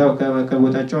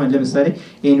ከቦታቸው ለምሳሌ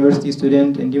የዩኒቨርሲቲ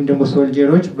ስቱደንት እንዲሁም ደግሞ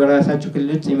ሶልጀሮች በራሳቸው ክልል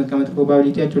የመቀመጥ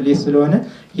ፕሮባቢሊቲያቸው ሌስ ስለሆነ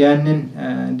ያንን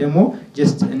ደግሞ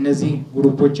ጀስት እነዚህ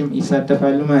ግሩፖችም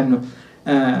ይሳተፋሉ ማለት ነው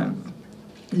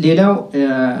ሌላው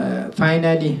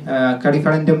ፋይናሊ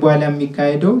ከሪፈረንደም በኋላ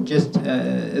የሚካሄደው ጀስት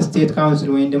ስቴት ካውንስል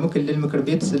ወይም ደግሞ ክልል ምክር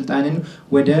ቤት ስልጣንን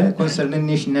ወደ ኮንሰርንድ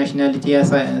ናሽናሊቲ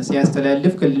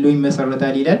ሲያስተላልፍ ክልሉ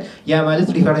ይመሰረታል ይላል ያ ማለት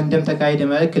ሪፈረንደም ተካሄደ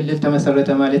ማለት ክልል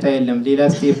ተመሰረተ ማለት አይደለም ሌላ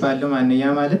ስቴፕ አለው ማለት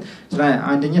ያ ማለት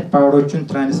አንደኛ ፓወሮቹን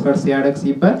ትራንስፈር ሲያደርግ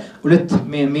ሲባል ሁለት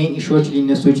ሜን ኢሹዎች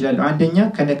ሊነሱ ይችላሉ አንደኛ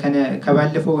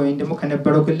ከባለፈው ወይም ደግሞ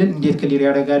ከነበረው ክልል እንዴት ክሊር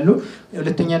ያደርጋሉ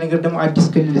ሁለተኛ ነገር ደግሞ አዲስ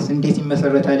ክልልስ እንዴት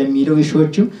ይመሰረታል የሚለው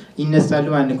ኢሹዎች ጥያቄዎችም ይነሳሉ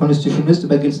ማለት ኮንስቲቱሽን ውስጥ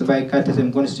በግልጽ ባይካተትም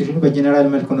ኮንስቲቱሽኑ በጀነራል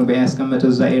መልኩ ነው ያስቀመጠው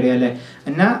እዛ ኤሪያ ላይ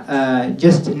እና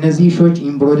ጀስት እነዚህ ሾች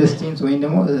ኢን ብሮደስቲንስ ወይ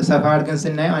ደግሞ ሰፋ አድርገን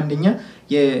ስናየው አንደኛ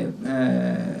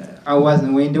አዋዝ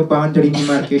ወይ ደግሞ ባውንደሪ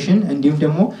ዲማርኬሽን እንዲሁም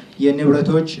ደግሞ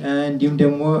የንብረቶች እንዲሁም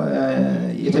ደግሞ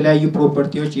የተለያዩ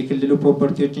ፕሮፐርቲዎች የክልሉ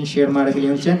ፕሮፐርቲዎችን ሼር ማድረግ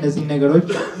ሊሆን ይችላል እነዚህ ነገሮች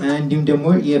እንዲሁም ደግሞ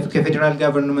ከፌደራል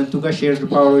ጋቨርንመንቱ ጋር ሼር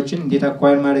ፓወሮችን እንዴት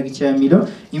አኳየር ማድረግ ይችላል የሚለው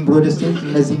ኢን ብሮደስቲንስ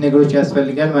እነዚህ ነገሮች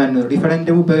ያስፈልጋል ማለት ነው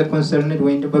ሪፈረንደሙ በኮንሰርንድ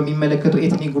ወይ ደግሞ በሚመለከተው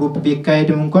ኤትኒክ ግሩፕ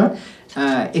ቢካሄድም እንኳን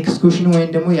ኤክስኩሽን ወይ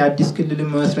ደግሞ የአዲስ ክልል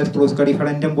መስረት ፕሮሰስ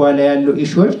ከሪፈረንደም በኋላ ያለው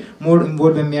ኢሹዎች ሞር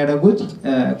ኢንቮልቭ የሚያደርጉት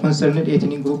ኮንሰርንድ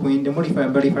ኤትኒክ ግሩፕ ወይ ደግሞ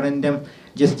በሪፈረንደም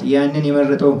ጀስት ያንን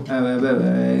የመረጠው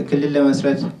ክልል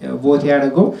ለመስረት ቮት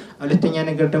ያደርገው ሁለተኛ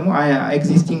ነገር ደግሞ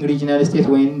ኤግዚስቲንግ ሪጂናል ስቴት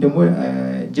ወይ ደግሞ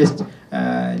ጀስት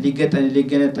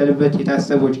ሊገነጠልበት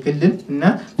የታሰበው ክልል እና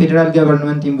ፌደራል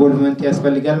ገቨርንመንት ኢንቮልቭመንት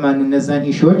ያስፈልጋል ማለት ነው እነዛን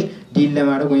ኢሹዎች ዲል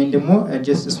ለማድረግ ወይ ደግሞ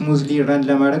ጀስት ስሙዝሊ ራን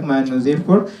ለማድረግ ማለት ነው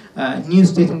ዜርፎር ኒው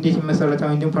ስቴት እንዴት ይመሰረታል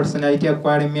ወይ ደግሞ ፐርሰናሊቲ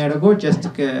አኳየር የሚያደርገው ጀስት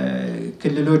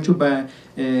ክልሎቹ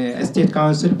በስቴት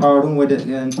ካውንስል ፓወሩን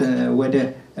ወደ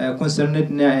concerned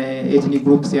ethnic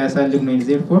groups ሲያሳልፍ ነው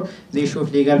therefore they show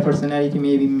legal personality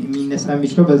maybe የሚነሳ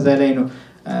የሚችለው በዛ ላይ ነው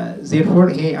therefore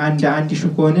ይሄ አንድ ኢሹ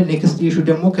ከሆነ next ኢሹ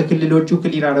ደግሞ ከክልሎቹ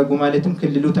ክሊር አደረጉ ማለትም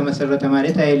ክልሉ ተመሰረተ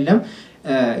ማለት አይደለም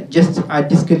ጀስት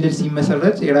አዲስ ክልል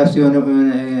ሲመሰረት የራሱ የሆነ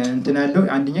እንትን አለው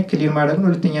አንደኛ ክሊር ማድረግ ነው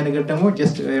ሁለተኛ ነገር ደግሞ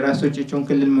ጀስት ራሶቻቸውን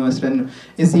ክልል መመስረት ነው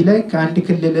እዚህ ላይ ከአንድ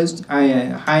ክልል ውስጥ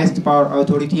ሃይስት ፓወር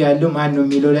አውቶሪቲ ያለው ማን ነው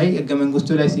የሚለው ላይ ህገ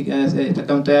መንግስቱ ላይ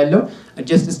ተቀምጦ ያለው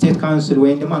ጀስት ስቴት ካውንስል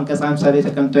ወይ ደግሞ አንቀጽ 50 ላይ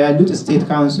ተቀምጦ ያሉት ስቴት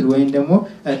ካውንስል ወይ ደግሞ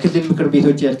ክልል ምክር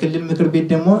ቤቶች ያል ክልል ምክር ቤት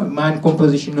ደግሞ ማን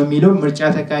ኮምፖዚሽን ነው የሚለው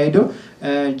ምርጫ ተካሂዶ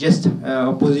ጀስት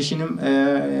ኦፖዚሽንም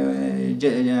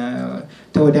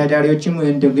ተወዳዳሪዎችም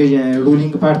እንደ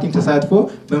ሩሊንግ ፓርቲ ተሳትፎ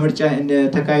በምርጫ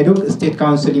ተካሂዶ ስቴት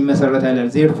ካውንስል ይመሰረታል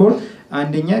therefore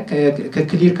አንደኛ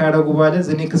ከክሊር ካደረጉ በኋላ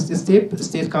the next step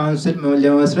ስቴት ካውንስል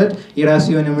ለመስረት የራሱ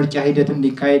የሆነ ምርጫ ሂደት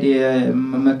እንዲካሄድ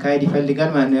መካሄድ ይፈልጋል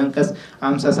ማለት ነው አንቀጽ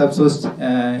 53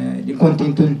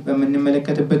 ኮንቴንቱን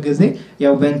በመንመለከትበት ጊዜ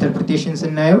ያው በኢንተርፕሪቴሽን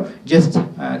ስናየው ጀስት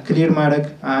ክሊር ማድረግ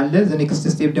አለ the next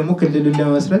step ደግሞ ክልሉን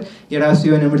ለመስረት የራሱ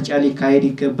የሆነ ምርጫ ሊካሄድ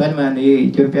ይገባል ማለት ነው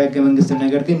የኢትዮጵያ ህገ መንግስት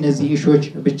ነገር ግን እነዚህ ኢሹዎች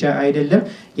ብቻ አይደለም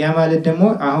ያ ማለት ደግሞ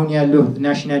አሁን ያለው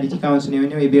ናሽናሊቲ ካውንስል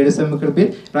ነው የብሔረሰብ ምክር ቤት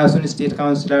ራሱን ስቴት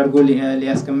ካውንስል አድርጎ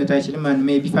ሊያስቀምጥ አይችልም ማለት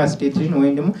ሜቢ ፋሲሊቴሽን ወይ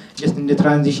ደግሞ ጀስት እንደ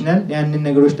ትራንዚሽናል ያንን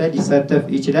ነገሮች ላይ ሊሳተፍ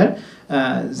ይችላል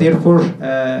therefore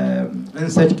in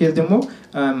such case ደግሞ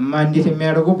ማንዴት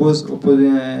የሚያደርገው ቦዝ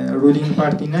ሩሊንግ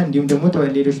ፓርቲ እና እንዲሁም ደግሞ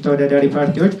ሌሎች ተወዳዳሪ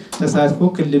ፓርቲዎች ተሳትፎ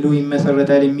ክልሉ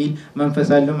ይመሰረታል የሚል መንፈስ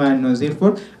አለው ማለት ነው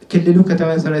therefore ክልሉ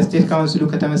ከተመሰረተ ስቴት ካውንስሉ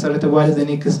ከተመሰረተ በኋላ the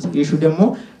next issue ደግሞ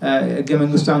ህገ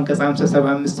መንግስቱ አንቀጽ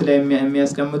 575 ላይ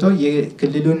የሚያስቀምጠው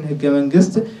የክልሉን ህገ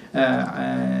መንግስት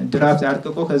ድራፍት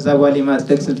አርቅቆ ከዛ በኋላ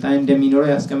የማጽደቅ ስልጣን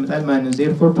እንደሚኖረው ያስቀምጣል ማለት ነው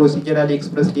therefore procedural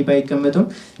expressly ባይቀመጡም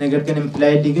ነገር ግን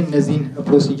impliedly ግን እነዚህን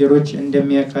ፕሮሲጀሮች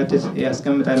እንደሚያካትት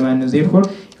ያስቀምጣል ማለት ነው therefore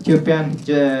ኢትዮጵያን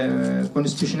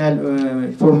ኮንስቲቱሽናል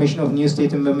ፎርሜሽን ኦፍ ኒው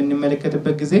ስቴት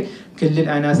በምንመለከትበት ጊዜ ክልል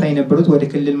አናሳ የነበሩት ወደ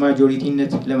ክልል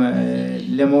ማጆሪቲነት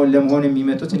ለመሆን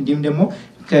የሚመጡት እንዲሁም ደግሞ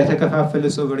ከተከፋፈለ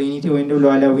ሶቨሬኒቲ ወይ ደግሞ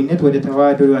ሉዓላዊነት ወደ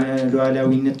ተዋህዶ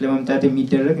ሉዓላዊነት ለማምጣት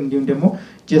የሚደረግ እንዲሁም ደግሞ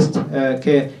ጀስት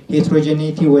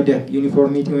ከሄትሮጂኒቲ ወደ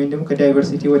ዩኒፎርሚቲ ወይ ደግሞ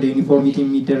ከዳይቨርሲቲ ወደ ዩኒፎርሚቲ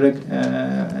የሚደረግ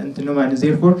እንትን ነው ማለት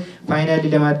therefore ፋይናሊ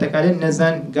ለማጠቃለል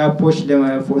እነዛን ጋፖች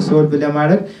ሶልቭ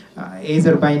ለማድረግ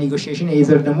either by negotiation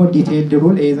either ደግሞ detailed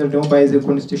rule either ደግሞ by the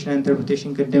constitutional interpretation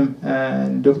ቅድም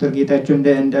ዶክተር ጌታቸው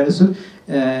እንዳነሱት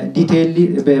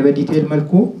በዲቴል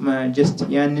መልኩ ጀስት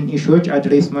ያንን ኢሹዎች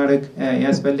አድሬስ ማድረግ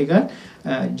ያስፈልጋል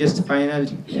ጀስት ፋይናል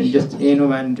ጀስት ኤኖ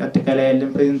አንድ አጠቃላይ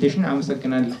ያለን ፕሬዘንቴሽን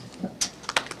አመሰግናለሁ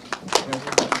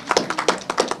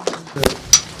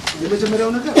የመጀመሪያው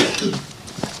ነገር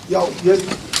ያው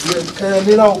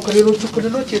ከሌሎቹ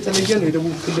ክልሎች የተለየ ነው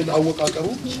የደቡብ ክልል አወቃቀሩ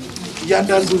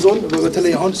ያንዳንዱ ዞን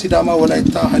በተለይ አሁን ሲዳማ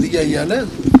ወላይታ ሀዲያ ያያለ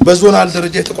በዞናል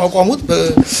ደረጃ የተቋቋሙት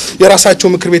የራሳቸው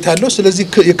ምክር ቤት አለው ስለዚህ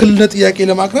የክልል ጥያቄ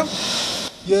ለማቅረብ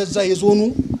የዛ የዞኑ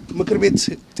ምክር ቤት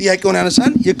ጥያቄውን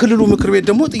ያነሳል የክልሉ ምክር ቤት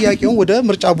ደግሞ ጥያቄውን ወደ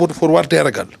ምርጫ ቦርድ ፎርዋርድ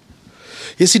ያደርጋል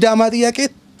የሲዳማ ጥያቄ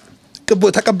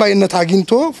ተቀባይነት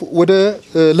አግኝቶ ወደ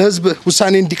ለህዝብ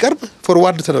ውሳኔ እንዲቀርብ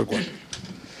ፎርዋርድ ተደርጓል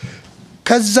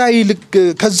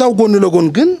ከዛው ጎን ለጎን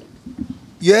ግን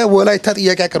የወላይታ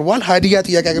ጥያቄ አቅርቧል ሀዲያ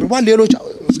ጥያቄ አቅርቧል ሌሎች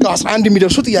እስከ 11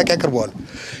 የሚደርሱ ጥያቄ አቅርቧል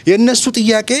የነሱ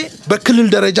ጥያቄ በክልል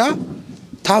ደረጃ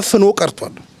ታፍኖ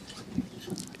ቀርቷል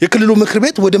የክልሉ ምክር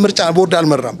ቤት ወደ ምርጫ ቦርድ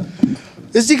አልመራም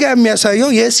እዚህ ጋር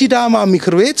የሚያሳየው የሲዳማ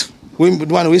ምክር ቤት ወይም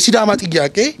ማለት የሲዳማ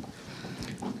ጥያቄ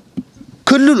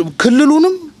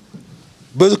ክልሉንም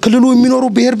በክልሉ የሚኖሩ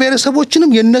ብሔር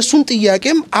ብሔረሰቦችንም የነሱን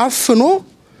ጥያቄም አፍኖ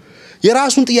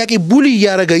የራሱን ጥያቄ ቡሊ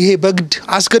ያረጋ ይሄ በግድ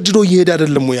አስገድዶ ይሄድ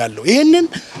አይደለም ያለው ይሄንን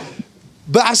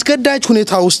በአስገዳጅ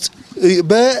ሁኔታ ውስጥ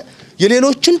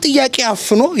የሌሎችን ጥያቄ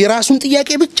አፍኖ የራሱን ጥያቄ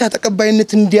ብቻ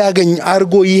ተቀባይነት እንዲያገኝ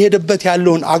አርጎ ይሄድበት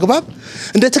ያለውን አግባብ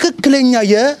እንደ ትክክለኛ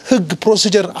የህግ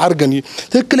ፕሮሲጀር አርገን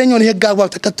ትክክለኛውን የህግ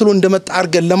አግባብ ተከትሎ እንደመጣ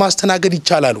አርገን ለማስተናገድ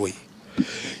ይቻላል ወይ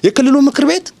የክልሉ ምክር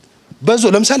ቤት በዞ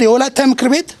ለምሳሌ የወላይታ ምክር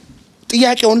ቤት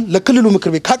ጥያቄውን ለክልሉ ምክር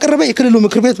ቤት ካቀረበ የክልሉ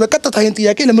ምክር ቤት በቀጥታ ይሄን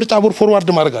ጥያቄ ለምርጫ ቦርድ ፎርዋርድ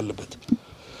ማድረግ አለበት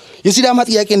የሲዳማ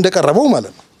ጥያቄ እንደቀረበው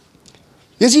ማለት ነው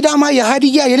የሲዳማ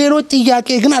የሃዲያ የሌሎች ጥያቄ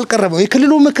ግን አልቀረበም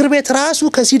የክልሉ ምክር ቤት ራሱ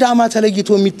ከሲዳማ ተለይቶ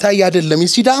የሚታይ አይደለም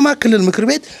የሲዳማ ክልል ምክር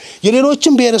ቤት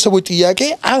የሌሎችን ብሔረሰቦች ጥያቄ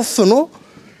አፍኖ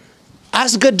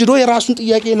አስገድዶ የራሱን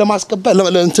ጥያቄ ለማስቀበል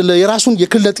የራሱን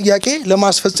የክልል ጥያቄ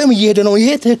ለማስፈጸም እየሄደ ነው ይሄ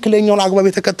ትክክለኛውን አግባብ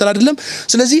የተከተለ አይደለም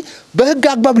ስለዚህ በህግ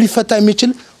አግባብ ሊፈታ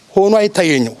የሚችል ሆኖ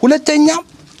አይታየኝም ሁለተኛ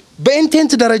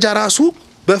በኢንቴንት ደረጃ ራሱ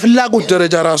በፍላጎት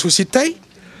ደረጃ ራሱ ሲታይ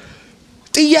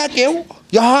ጥያቄው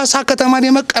የሐዋሳ ከተማን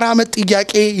የመቀራመጥ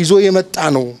ጥያቄ ይዞ የመጣ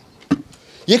ነው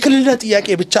የክልል ጥያቄ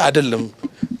ብቻ አይደለም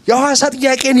የሐዋሳ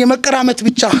ጥያቄን የመቀራመጥ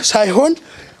ብቻ ሳይሆን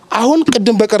አሁን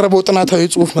ቀደም በቀረበው ጥናታዊ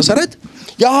ጽሁፍ መሰረት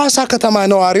የሐዋሳ ከተማ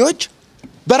ነዋሪዎች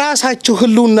በራሳቸው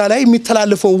ህልውና ላይ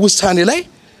የሚተላለፈው ውሳኔ ላይ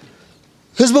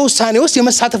ህዝበ ውሳኔ ውስጥ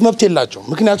የመሳተፍ መብት የላቸው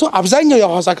ምክንያቱም አብዛኛው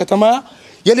የሐዋሳ ከተማ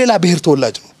የሌላ ብሔር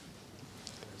ተወላጅ ነው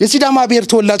የሲዳማ ብሔር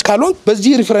ተወላጅ ካልሆን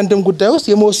በዚህ ሪፈረንደም ጉዳይ ውስጥ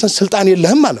የመወሰን ስልጣን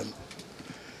የለህም ማለት ነው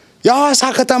የሐዋሳ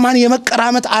ከተማን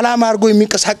የመቀራመጥ ዓላማ አርጎ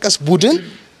የሚንቀሳቀስ ቡድን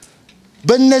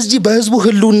በእነዚህ በህዝቡ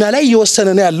ህልውና ላይ እየወሰነ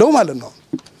ነው ያለው ማለት ነው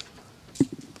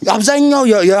አብዛኛው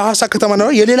የሐዋሳ ከተማ ነው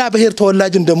የሌላ ብሔር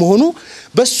ተወላጅ እንደመሆኑ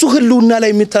በሱ ህልውና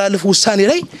ላይ የሚተላለፍ ውሳኔ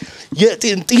ላይ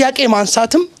ጥያቄ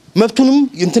ማንሳትም መብቱንም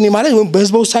እንትን ማለት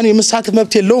በህዝቡ ውሳኔ የመሳተፍ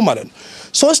መብት የለውም ማለት ነው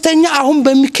ሶስተኛ አሁን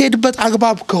በሚካሄድበት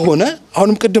አግባብ ከሆነ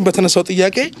አሁንም ቀደም በተነሳው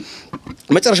ጥያቄ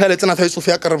መጨረሻ ላይ ጥናታዊ ጽሁፍ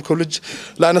ያቀረብከው ልጅ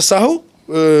ላነሳው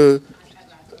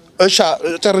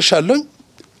ጨርሻለሁ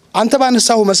አንተ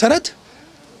ባነሳው መሰረት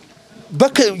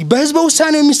በህዝቡ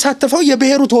ውሳኔ የሚሳተፈው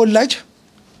የብሔሩ ተወላጅ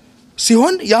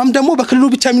ሲሆን ያም ደግሞ በክልሉ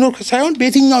ብቻ የሚኖር ሳይሆን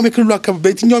በየትኛውም የክልሉ አካባቢ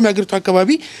በየትኛውም የሀገሪቱ አካባቢ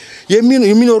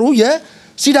የሚኖሩ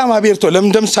የሲዳማ ብሔር ተወላጅ ለምን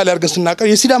እንደምሳሌ አድርገን ስናቀር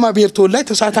የሲዳማ ብሔር ተወላጅ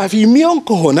ተሳታፊ የሚሆን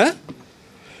ከሆነ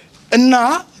እና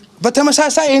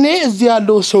በተመሳሳይ እኔ እዚህ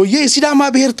ያለው ሰውዬ የሲዳማ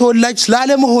ብሔር ተወላጅ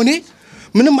ስላለ መሆኔ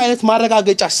ምንም አይነት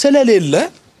ማረጋገጫ ስለሌለ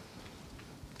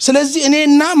ስለዚህ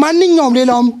እኔና ማንኛውም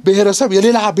ሌላውም ብሔረሰብ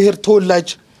የሌላ ብሔር ተወላጅ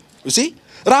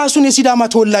ራሱን የሲዳማ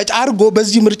ተወላጅ አርጎ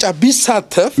በዚህ ምርጫ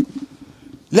ቢሳተፍ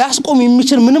ሊያስቆም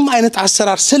የሚችል ምንም አይነት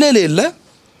አሰራር ስለሌለ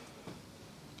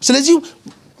ስለዚህ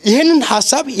ይሄንን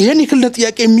ሐሳብ ይሄን የክልል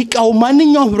ጥያቄ የሚቃወም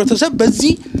ማንኛውም ህብረተሰብ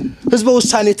በዚህ ህዝበ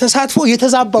ውሳኔ ተሳትፎ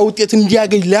የተዛባ ውጤት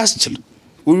እንዲያገኝ ሊያስችል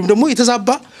ወይም ደግሞ የተዛባ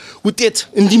ውጤት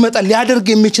እንዲመጣ ሊያደርግ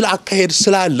የሚችል አካሄድ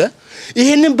ስላለ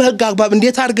ይሄንን በህግ አግባብ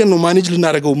እንዴት አድርገን ነው ማኔጅ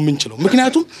ልናደርገው የምንችለው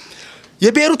ምክንያቱም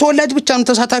የብሔሩ ተወላጅ ብቻ ነው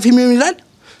ተሳታፊ የሚሆን ይላል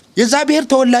የዛ ብሔር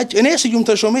ተወላጅ እኔ ስዩም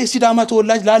ተሾመ የሲዳማ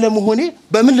ተወላጅ ላለ መሆኔ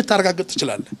በምን ልታረጋግጥ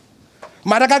ትችላለህ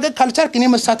ማረጋገጥ ካልቻልክ እኔ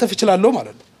መሳተፍ እችላለሁ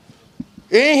ማለት ነው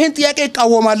ይሄን ጥያቄ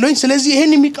ይቃወማለኝ ስለዚህ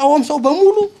ይሄን የሚቃወም ሰው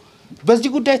በሙሉ በዚህ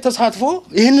ጉዳይ ተሳትፎ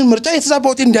ይሄንን ምርጫ የተዛባ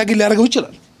ውጤት እንዲያገኝ ሊያደርገው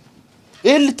ይችላል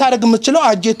ይሄን ልታረግ የምትችለው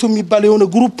አጀቱ የሚባል የሆነ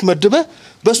ግሩፕ መድበ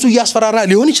በሱ ያስፈራራ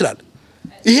ሊሆን ይችላል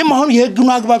ይሄም አሁን የህግኑ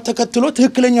አግባብ ተከትሎ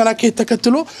ትክክለኛውን አካሄድ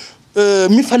ተከትሎ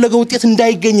የሚፈልገው ውጤት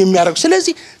እንዳይገኝ የሚያደርግ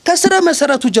ስለዚህ ከስረ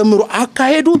መሰረቱ ጀምሮ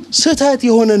አካሄዱ ስህተት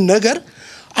የሆነ ነገር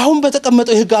አሁን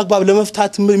በተቀመጠው የህግ አግባብ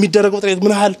ለመፍታት የሚደረገው ጥረት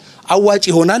ምን ያህል አዋጭ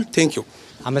ይሆናል ቴንክ ዩ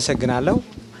አመሰግናለሁ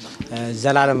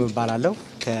ዘላለም ይባላልው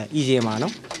ከኢዜማ ነው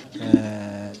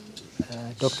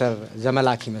ዶክተር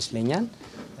ዘመላክ ይመስለኛል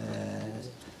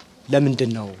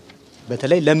ለምንድነው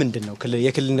በተለይ ለምንድነው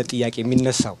የክልልነት ጥያቄ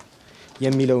የሚነሳው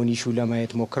የሚለውን ኢሹ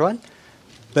ለማየት ሞክሯል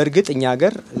በርግጥ እኛ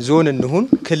ሀገር ዞን እንሁን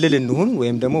ክልል እንሁን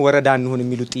ወይም ደግሞ ወረዳ እንሁን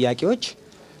የሚሉ ጥያቄዎች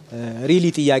ሪሊ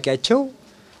ጥያቄያቸው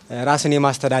ራስን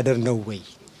የማስተዳደር ነው ወይ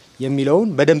የሚለውን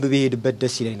በደንብ በሄድበት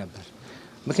ደስ ይለኝ ነበር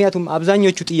ምክንያቱም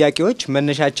አብዛኞቹ ጥያቄዎች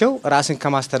መነሻቸው ራስን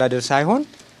ከማስተዳደር ሳይሆን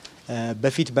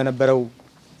በፊት በነበረው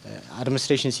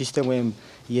አድሚኒስትሬሽን ሲስተም ወይም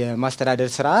የማስተዳደር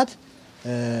ስርዓት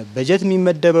በጀት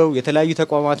የሚመደበው የተለያዩ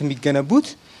ተቋማት የሚገነቡት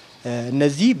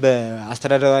እነዚህ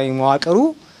በአስተዳደራዊ መዋቅሩ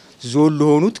ዞን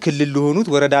ለሆኑት ክልል ለሆኑት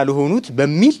ወረዳ ለሆኑት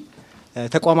በሚል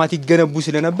ተቋማት ይገነቡ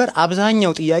ስለነበር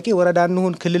አብዛኛው ጥያቄ ወረዳ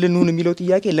እንሁን ክልል እንሁን የሚለው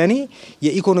ጥያቄ ለኔ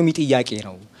የኢኮኖሚ ጥያቄ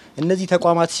ነው እነዚህ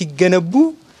ተቋማት ሲገነቡ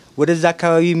ወደዛ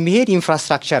አካባቢ የሚሄድ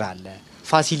ኢንፍራስትራክቸር አለ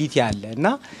ፋሲሊቲ አለ እና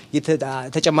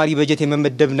ተጨማሪ በጀት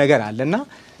የመመደብ ነገር አለና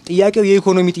ጥያቄው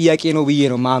የኢኮኖሚ ጥያቄ ነው ብዬ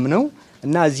ነው ማምነው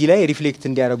እና እዚህ ላይ ሪፍሌክት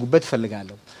እንዲያደርጉበት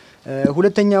ፈልጋለሁ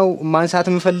ሁለተኛው ማንሳት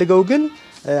የምፈልገው ግን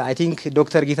አይ ቲንክ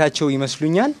ዶክተር ጌታቸው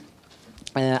ይመስሉኛል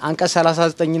አንቀጽ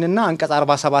 39 እና አንቀጽ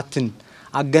 47ን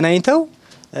አገናኝተው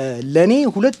ለኔ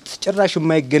ሁለት ጭራሽ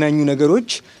የማይገናኙ ነገሮች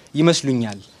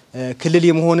ይመስሉኛል። ክልል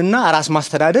የመሆንና ራስ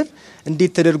ማስተዳደር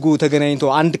እንዴት ተደርጎ ተገናኝቶ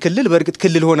አንድ ክልል በርግጥ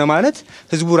ክልል ሆነ ማለት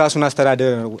ህዝቡ ራሱን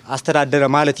አስተዳደረ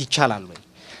ማለት ይቻላል ወይ?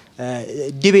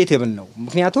 ዲቤቴብል ነው።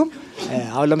 ምክንያቱም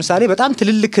አሁን ለምሳሌ በጣም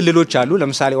ትልልቅ ክልሎች አሉ።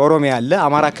 ለምሳሌ ኦሮሚያ አለ፣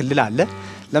 አማራ ክልል አለ።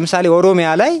 ለምሳሌ ኦሮሚያ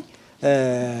ላይ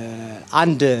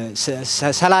አንድ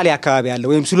ሰላሌ አካባቢ አለ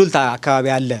ወይም ሱሉልታ አካባቢ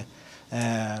አለ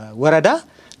ወረዳ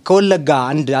ከወለጋ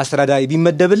አንድ አስተዳዳሪ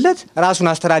ቢመደብለት ራሱን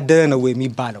አስተዳደረ ነው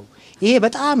የሚባለው። ይሄ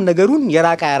በጣም ነገሩን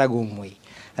የራቃ ያረጋውም ወይ?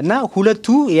 እና ሁለቱ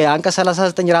የአንቀጽ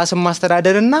 39 ራስን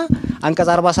ማስተዳደርና አንቀጽ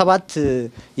 47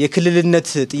 የክልልነት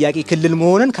ጥያቄ ክልል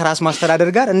መሆንን ከራስ ማስተዳደር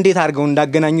ጋር እንዴት አድርገው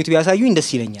እንዳገናኙት ቢያሳዩኝ ደስ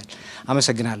ይለኛል።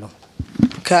 አመሰግናለሁ።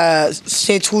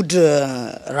 ከስቴትሁድ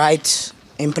ራይት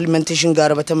ኢምፕሊሜንቴሽን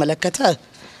ጋር በተመለከተ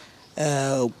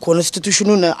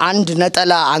ኮንስቲቱሽኑን አንድ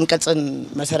ነጠላ አንቀጽን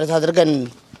መሰረት አድርገን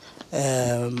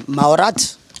ማውራት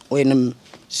ወይንም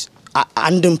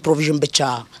አንድን ፕሮቪዥን ብቻ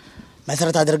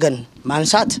መሰረት አድርገን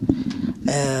ማንሳት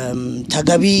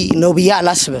ተገቢ ነው ብዬ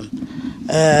አላስብም።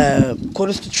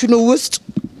 ኮንስቲቱሽኑ ውስጥ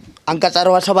አንቀጽ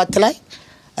 47 ላይ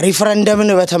ሪፈረንደምን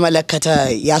በተመለከተ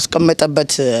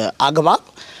ያስቀመጠበት አግባብ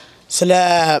ስለ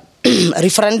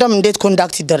ሪፈረንደም እንዴት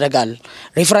ኮንዳክት ይደረጋል፣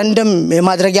 ሪፈረንደም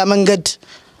የማድረጊያ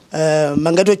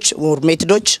መንገዶች ወር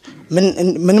ሜቶዶች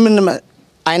ምን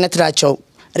አይነት ናቸው፣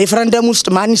 ሪፈረንደም ውስጥ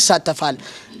ማን ይሳተፋል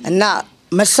እና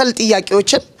መሰል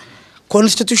ጥያቄዎችን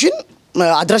ኮንስቲቱሽን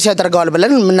አድረስ ያደርጋል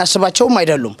ብለን የምናስባቸውም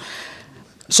አይደሉም።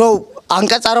 ሶ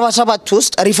አንቀጽ 47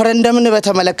 ውስጥ ሪፈረንደምን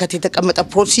በተመለከተ የተቀመጠ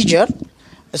ፕሮሲጀር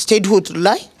ስቴትሁድ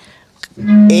ላይ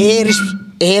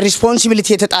ይሄ ሪስፖንሲቢሊቲ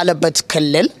የተጣለበት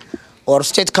ክልል ኦር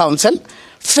ስቴት ካውንስል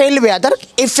ፌል ቢያደርግ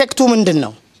ኢፌክቱ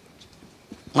ምንድነው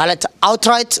ማለት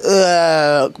አውትራይት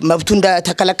መብቱ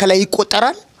እንደተከለከለ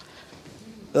ይቆጠራል።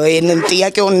 ይሄንን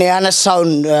ጥያቄውን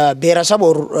ያነሳውን ብሔረሰብ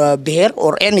ኦር ብሔር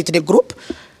ኦር ኤኒ ኤትኒክ ግሩፕ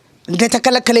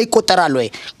እንደተከለከለ ይቆጠራል ወይ?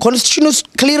 ኮንስቲቱሽኑ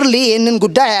ክሊርሊ ይሄንን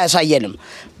ጉዳይ አያሳየንም።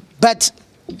 በት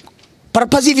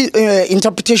ፐርፐሲቭ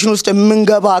ኢንተርፕሪቴሽን ውስጥ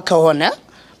የምንገባ ከሆነ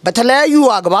በተለያዩ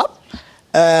አግባብ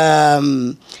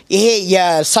ይሄ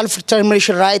የሰልፍ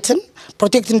ዲተርሚኔሽን ራይትን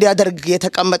ፕሮቴክት እንዲያደርግ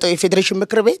የተቀመጠው የፌዴሬሽን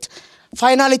ምክር ቤት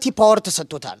ፋይናሊቲ ፓወር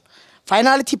ተሰጥቶታል።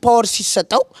 ፋይናሊቲ ፓወር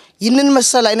ሲሰጠው ይህንን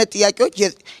መሰል አይነት ጥያቄዎች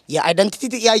የአይደንቲቲ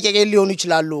ጥያቄ ሊሆኑ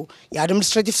ይችላሉ፣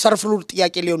 የአድሚኒስትሬቲቭ ሰርፍ ሩል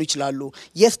ጥያቄ ሊሆኑ ይችላሉ፣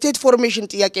 የስቴት ፎርሜሽን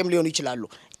ጥያቄም ሊሆኑ ይችላሉ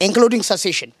ኢንክሉዲንግ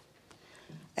ሰሴሽን።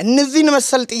 እነዚህን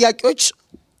መሰል ጥያቄዎች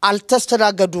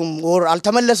አልተስተናገዱም ወር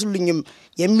አልተመለሱልኝም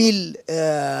የሚል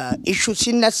ኢሹ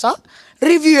ሲነሳ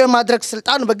ሪቪው የማድረግ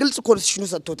ስልጣን በግልጽ ኮንስቲቱሽኑ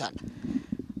ሰጥቶታል።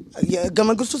 የሕገ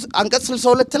መንግስቱ አንቀጽ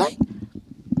 62 ላይ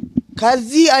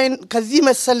ከዚህ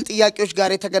መሰል ጥያቄዎች ጋር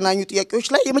የተገናኙ ጥያቄዎች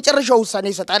ላይ የመጨረሻው ውሳኔ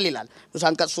ይሰጣል ይላል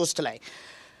አንቀጽ 3 ላይ።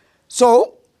 ሶ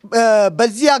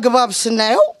በዚህ አግባብ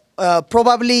ስናየው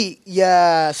ፕሮባብሊ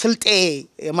የስልጤ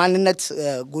ማንነት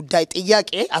ጉዳይ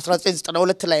ጥያቄ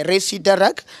 1992 ላይ ሬስ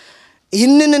ሲደረግ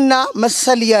ይህንንና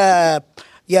መሰል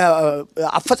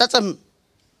የአፈጻጸም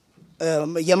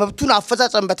የመብቱን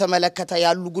አፈጻጸም በተመለከተ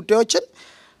ያሉ ጉዳዮችን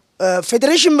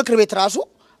ፌዴሬሽን ምክር ቤት ራሱ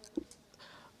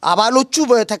አባሎቹ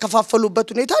በተከፋፈሉበት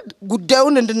ሁኔታ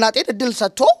ጉዳዩን እንድናጤን እድል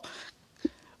ሰጥቶ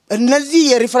እነዚህ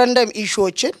የሪፈረንደም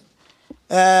ኢሹዎችን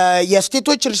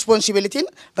የስቴቶች ሪስፖንሲቢሊቲን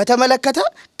በተመለከተ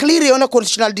ክሊር የሆነ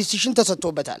ኮንስቲቱሽናል ዲሲዥን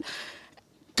ተሰጥቶበታል።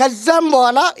 ከዛም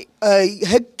በኋላ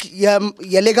ህግ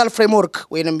የሌጋል ፍሬምወርክ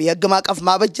ወይንም የህግ ማዕቀፍ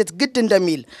ማበጀት ግድ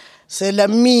እንደሚል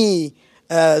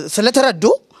ስለተረዱ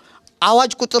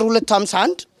አዋጅ ቁጥር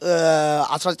 251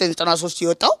 1993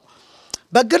 ይወጣው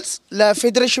በግልጽ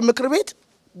ለፌዴሬሽን ምክር ቤት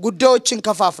ጉዳዮችን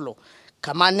ከፋፍሎ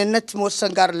ከማንነት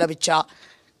መወሰን ጋር ለብቻ፣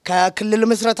 ከክልል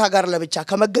ምስረታ ጋር ለብቻ፣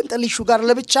 ከመገንጠል ኢሹ ጋር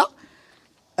ለብቻ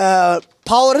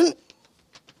ፓወርን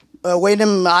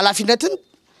ወይንም ኃላፊነትን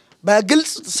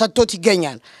በግልጽ ሰጥቶት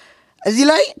ይገኛል። እዚህ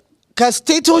ላይ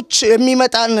ከስቴቶች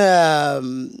የሚመጣን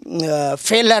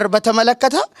ፌለር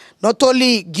በተመለከተ ኖት ኦንሊ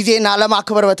ጊዜና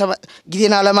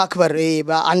አለማክበር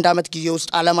በአንድ አመት ጊዜ ውስጥ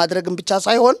አለማድረግን ብቻ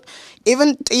ሳይሆን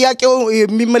ኢቭን ጥያቄው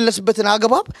የሚመለስበትን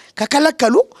አግባብ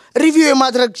ከከለከሉ ሪቪው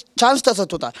የማድረግ ቻንስ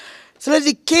ተሰጥቶታል።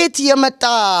 ስለዚህ ኬት የመጣ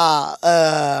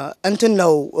እንትን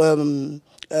ነው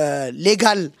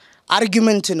ሌጋል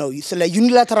አርጊመንት ነው ስለ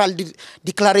ዩኒላተራል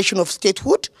ዲክላሬሽን ኦፍ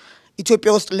ስቴትሁድ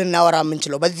ኢትዮጵያ ውስጥ ልናወራ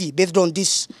የምንችለው በዚህ ቤዝድ ኦን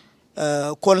ዲስ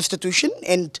ኮንስቲቱሽን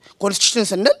ኤንድ ኮንስቲቱሽን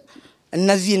ስንል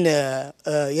እነዚህን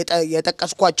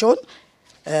የጠቀስኳቸውን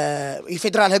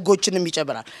የፌደራል ህጎችንም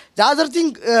ይጨምራል። ዘ አዘር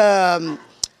ቲንግ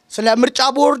ስለ ምርጫ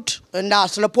ቦርድ እና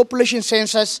ስለ ፖፑሌሽን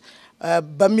ሴንሰስ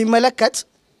በሚመለከት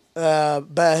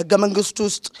በህገ መንግስቱ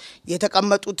ውስጥ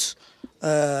የተቀመጡት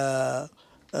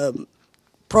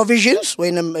ፕሮቪዥንስ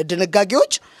ወይንም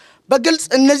ድንጋጌዎች በግልጽ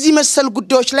እነዚህ መሰል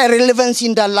ጉዳዮች ላይ ሬሌቫንሲ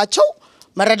እንዳላቸው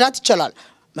መረዳት ይችላል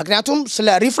ምክንያቱም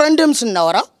ስለ ሪፈረንደም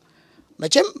ስናወራ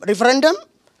መቼም ሪፈረንደም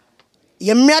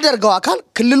የሚያደርገው አካል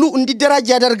ክልሉ እንዲደራጅ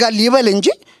ያደርጋል ይበል እንጂ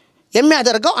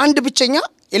የሚያደርገው አንድ ብቸኛ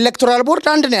ኤሌክቶራል ቦርድ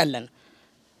አንድ ነው ያለን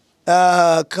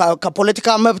ከፖለቲካ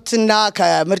መብትና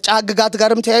ከምርጫ ህግጋት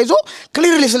ጋርም ተያይዞ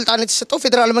ክሊርሊ ስልጣን የተሰጠው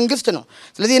ፌደራል መንግስት ነው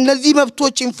ስለዚህ እነዚህ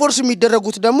መብቶች ኢንፎርስ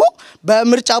የሚደረጉት ደግሞ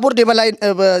በምርጫ ቦርድ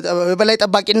የበላይ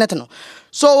ጠባቂነት ነው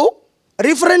ሶ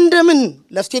ሪፈረንደምን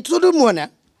ለስቴቱም ሆነ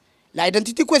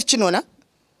ለአይደንቲቲ ኩዌስችን ሆነ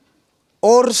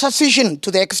or suspicion to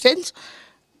the extent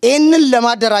ይህንን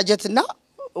ለማደራጀትና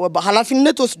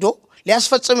በኃላፊነት ወስዶ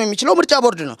ሊያስፈጽም የሚችለው ምርጫ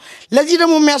ቦርድ ነው ለዚህ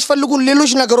ደግሞ የሚያስፈልጉ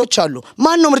ሌሎች ነገሮች አሉ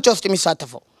ማን ነው ምርጫ ውስጥ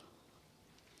የሚሳተፈው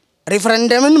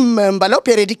ሪፈረንደምን እንበለው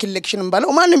ፔሪዮዲክ ኢሌክሽን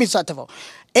እንበለው ማን ነው የሚሳተፈው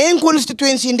ይህን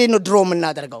ኮንስቲትዩዌንሲ እንዴት ነው ድሮ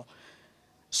የምናደርገው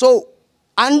ሶ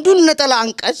አንዱን ነጠላ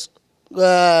አንቀጽ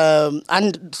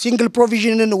አንድ ሲንግል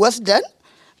ፕሮቪዥንን ወስደን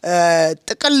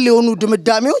ጥቅል የሆኑ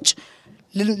ድምዳሜዎች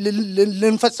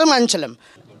ልንፈጽም አንችልም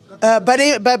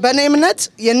በኔ እምነት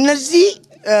የነዚህ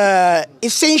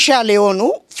ኢሴንሻል የሆኑ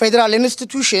ፌደራል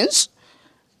ኢንስቲትዩሽንስ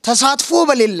ተሳትፎ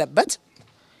በሌለበት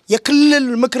የክልል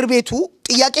ምክር ቤቱ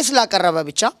ጥያቄ ስላቀረበ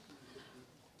ብቻ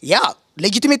ያ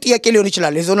ሌጂቲሜት ጥያቄ ሊሆን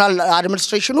ይችላል የዞናል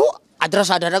አድሚኒስትሬሽኑ አድረስ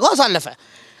አደረገው አሳለፈ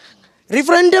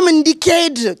ሪፈረንደም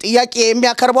እንዲካሄድ ጥያቄ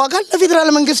የሚያቀርበው አካል ለፌደራል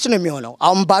መንግስት ነው የሚሆነው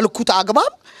አሁን ባልኩት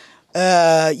አግባብ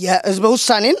የህዝበ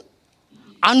ውሳኔን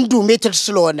አንዱ ሜተድ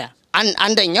ስለሆነ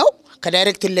አንደኛው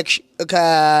ከዳይሬክት ኢሌክሽን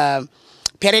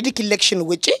ከፔሪዮዲክ ኢሌክሽን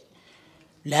ውጪ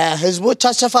ለህዝቦች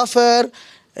አሰፋፈር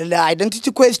ለአይደንቲቲ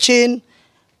ኩዌስችን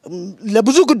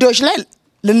ለብዙ ጉዳዮች ላይ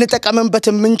ልንጠቀምበት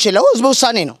የምንችለው ህዝበ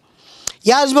ውሳኔ ነው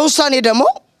ያ ህዝበ ውሳኔ ደግሞ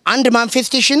አንድ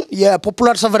ማኒፌስቴሽን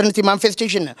የፖፑላር ሶቨሬኒቲ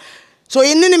ማኒፌስቴሽን ነው ሶ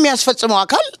ይህንን የሚያስፈጽመው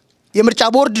አካል የምርጫ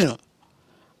ቦርድ ነው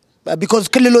ቢኮዝ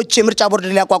ክልሎች የምርጫ ቦርድ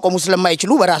ሊያቋቋሙ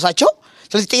ስለማይችሉ በራሳቸው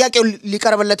ስለዚህ ጥያቄው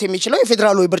ሊቀርብለት የሚችለው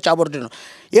የፌደራሉ የምርጫ ቦርድ ነው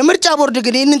የምርጫ ቦርድ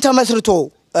ግን ይህንን ተመስርቶ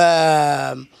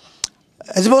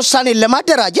ህዝበ ውሳኔን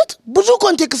ለማደራጀት ብዙ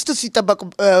ኮንቴክስት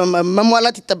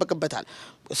መሟላት ይጠበቅበታል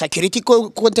ሴኩሪቲ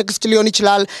ኮንቴክስት ሊሆን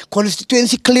ይችላል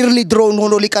ኮንስቲትዩዌንሲ ክሊርሊ ድሮውን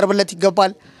ሆኖ ሊቀርብለት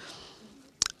ይገባል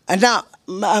እና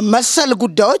መሰል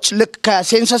ጉዳዮች ልክ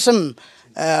ከሴንሰስም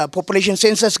ፖፑሌሽን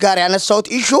ሴንሰስ ጋር ያነሳውት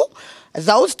ኢሹ እዛ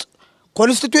ውስጥ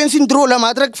ኮንስቲትዩዌንሲን ድሮ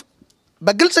ለማድረግ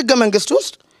በግልጽ ህገ መንግስት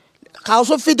ውስጥ ሃውስ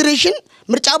ኦፍ ፌዴሬሽን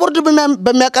ምርጫ ቦርድ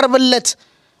በሚያቀርብለት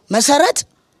መሰረት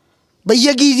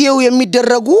በየጊዜው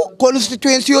የሚደረጉ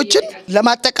ኮንስቲትዩዌንሲዎችን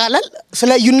ለማጠቃለል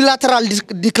ስለ ዩኒላተራል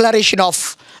ዲክላሬሽን ኦፍ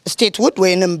ስቴትሁድ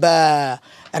ወይንም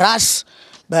በራስ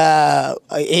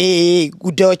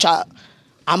ጉዳዮች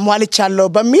አሟልቻለሁ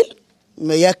በሚል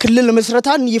የክልል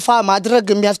ምስረታን ይፋ ማድረግ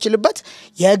የሚያስችልበት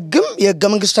የህገ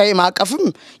መንግስታዊ ማዕቀፍም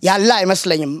ያለ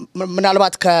አይመስለኝም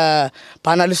ምናልባት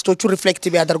ከፓናሊስቶቹ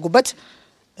ሪፍሌክቲቭ ያደርጉበት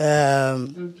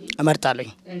እመርጣለሁ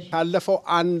ካለፈው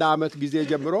አንድ አመት ጊዜ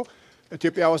ጀምሮ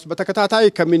ኢትዮጵያ ውስጥ በተከታታይ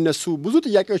ከሚነሱ ብዙ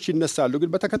ጥያቄዎች ይነሳሉ ግን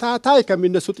በተከታታይ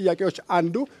ከሚነሱ ጥያቄዎች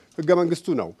አንዱ ህገ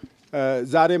መንግስቱ ነው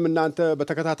ዛሬም እናንተ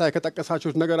በተከታታይ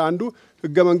ከጠቀሳችሁት ነገር አንዱ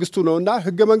ህገ መንግስቱ ነውና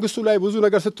ህገ መንግስቱ ላይ ብዙ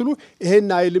ነገር ስትሉ ይሄን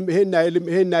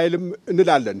አይልም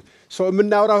እንላለን ሶ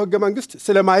የምናወራው ህገ መንግስት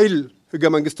ስለማይል ህገ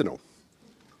መንግስት ነው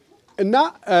እና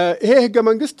ይሄ ህገ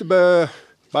መንግስት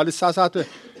ባልሳሳት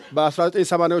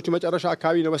በ1980ዎቹ መጨረሻ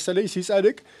አካባቢ ነው መሰለኝ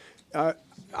ሲጸድቅ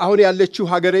አሁን ያለችው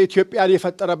ሀገረ ኢትዮጵያን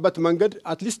የፈጠረበት መንገድ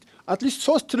አትሊስት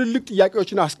ሶስት ትልልቅ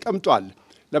ጥያቄዎችን አስቀምጧል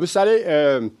ለምሳሌ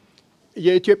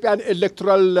የኢትዮጵያን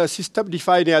ኤሌክቶራል ሲስተም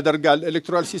ዲፋይን ያደርጋል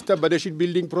ኤሌክቶራል ሲስተም በኔሽን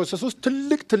ቢልዲንግ ፕሮሰስ ውስጥ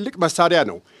ትልቅ መሳሪያ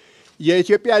ነው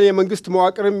የኢትዮጵያን የመንግስት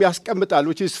መዋቅርም ያስቀምጣል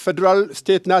which is federal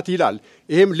state ናት ይላል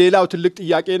ይሄም ሌላው ትልቅ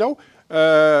ጥያቄ ነው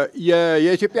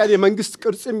የኢትዮጵያን የመንግስት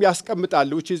ቅርጽም ያስቀምጣል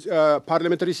which is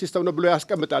parliamentary system ነው ብሎ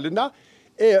ያስቀምጣል እና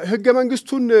ህገ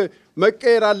መንግስቱን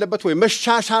መቀየር አለበት ወይ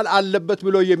መሻሻል አለበት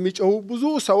ብሎ የሚጮሁ ብዙ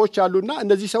ሰዎች አሉና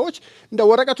እነዚህ ሰዎች እንደ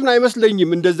ወረቀቱን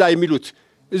አይመስለኝም እንደዛ የሚሉት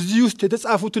እዚህ ውስጥ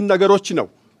የተጻፉትን ነገሮች ነው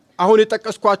አሁን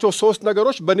የጠቀስኳቸው ሶስት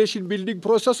ነገሮች በኔሽን ቢልዲንግ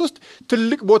ፕሮሰስ ውስጥ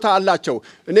ትልቅ ቦታ አላቸው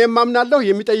እኔም ማምናለሁ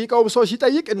የሚጠይቀው ሰው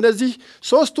ሲጠይቅ እነዚህ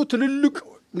ሶስቱ ትልልቅ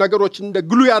ነገሮች እንደ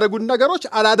ግሉ ያደረጉን ነገሮች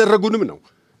አላደረጉንም ነው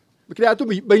ምክንያቱም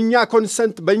በእኛ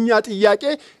ኮንሰንት በእኛ ጥያቄ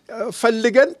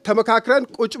ፈልገን ተመካክረን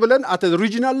ቁጭ ብለን አት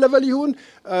ሪጂናል ሌቨል ይሁን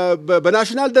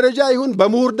በናሽናል ደረጃ ይሁን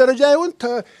በምሁር ደረጃ ይሁን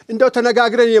እንደው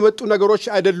ተነጋግረን የመጡ ነገሮች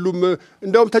አይደሉም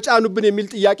እንደውም ተጫኑብን የሚል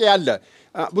ጥያቄ አለ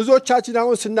ብዙዎቻችን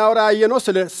አሁን ስናወራ ያየነው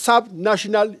ስለ ሳብ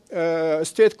ናሽናል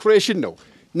ስቴት ክሬሽን ነው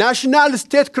ናሽናል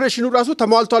ስቴት ክሬሽኑ ራሱ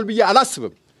ተሟልቷል ብዬ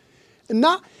አላስብም እና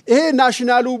ይሄ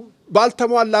ናሽናሉ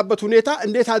ባልተሟላበት ሁኔታ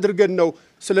እንዴት አድርገን ነው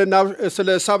ስለ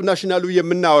ሳብ ናሽናሉ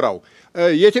የምናወራው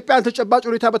የኢትዮጵያን ተጨባጭ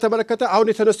ሁኔታ በተመለከተ አሁን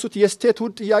የተነሱት የስቴት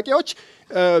ሁድ ጥያቄዎች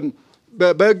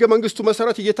በህገ መንግስቱ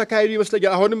መሰረት እየተካሄዱ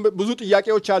ይመስለኛል። አሁንም ብዙ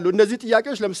ጥያቄዎች አሉ። እነዚህ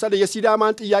ጥያቄዎች ለምሳሌ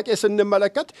የሲዳማን ጥያቄ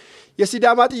ስንመለከት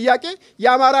የሲዳማ ጥያቄ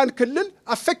የአማራን ክልል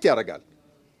አፌክት ያደርጋል፣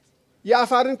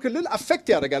 የአፋርን ክልል አፌክት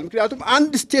ያደርጋል። ምክንያቱም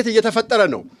አንድ ስቴት እየተፈጠረ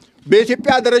ነው።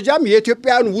 በኢትዮጵያ ደረጃም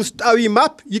የኢትዮጵያን ውስጣዊ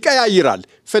ማፕ ይቀያይራል፣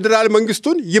 ፌደራል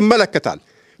መንግስቱን ይመለከታል።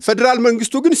 ፌደራል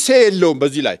መንግስቱ ግን ሴ የለውም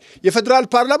በዚህ ላይ። የፌደራል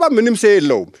ፓርላማ ምንም ሴ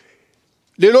የለውም።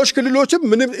 ሌሎች ክልሎችም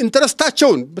ምንም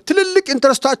ኢንተረስታቸውን ትልልቅ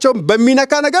ኢንተረስታቸውን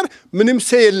በሚነካ ነገር ምንም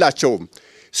ሴ የላቸውም።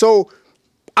 ሶ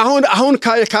አሁን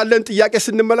ካለን ጥያቄ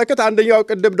ስንመለከት አንደኛው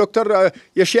ቅድም ዶክተር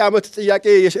የሺህ ዓመት ጥያቄ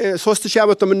 3000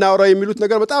 ዓመት ነው የምናወራው የሚሉት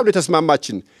ነገር በጣም ነው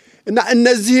የተስማማችን እና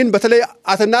እነዚህን በተለይ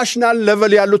አት ናሽናል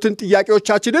ሌቨል ያሉትን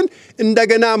ጥያቄዎቻችንን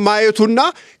እንደገና ማየቱና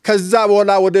ከዛ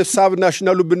በኋላ ወደ ሳብ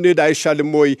ናሽናሉ ብንሄድ አይሻልም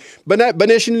ወይ?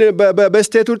 በኔሽን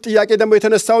በስቴቱ ጥያቄ ደግሞ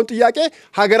የተነሳውን ጥያቄ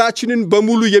ሀገራችንን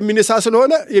በሙሉ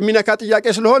የሚነካ ጥያቄ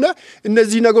ስለሆነ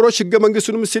እነዚህ ነገሮች ህገ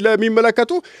መንግስቱንም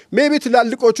ስለሚመለከቱ ሜቢ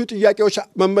ትላልቆቹ ጥያቄዎች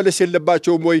መመለስ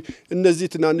የለባቸውም ወይ? እነዚህ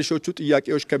ትናንሾቹ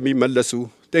ጥያቄዎች ከሚመለሱ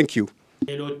ቴንክ ዩ።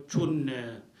 ሌሎቹን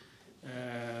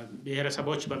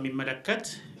ብሔረሰቦች በሚመለከት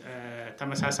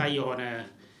ተመሳሳይ የሆነ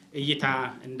እይታ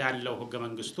እንዳለው ህገ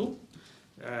መንግስቱ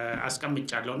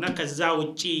አስቀምጫለሁ እና ከዛ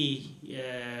ውጪ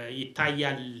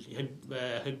ይታያል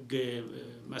በህግ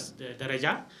ደረጃ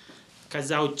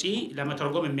ከዛ ውጪ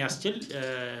ለመተርጎም የሚያስችል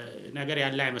ነገር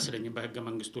ያለ አይመስለኝም በህገ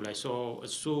መንግስቱ ላይ።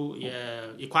 እሱ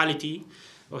የኢኳሊቲ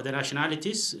of the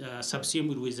nationalities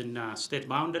subsumed within state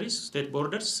boundaries, state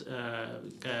borders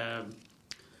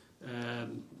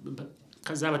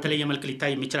ከዛ በተለየ መልኩ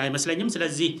ሊታይ የሚችል አይመስለኝም።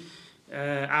 ስለዚህ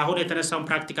አሁን የተነሳውን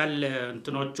ፕራክቲካል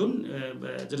እንትኖቹን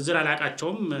ዝርዝር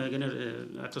አላቃቸውም፣ ግን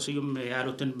አቶ ስዩም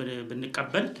ያሉትን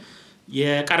ብንቀበል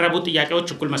የቀረቡት ጥያቄዎች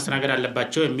እኩል መስተናገድ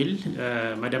አለባቸው የሚል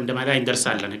መደምደሚያ ላይ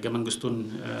እንደርሳለን ህገ መንግስቱን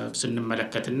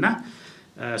ስንመለከትና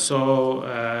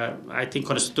I think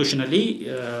constitutionally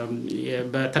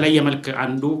በተለየ መልኩ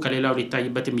አንዱ ከሌላው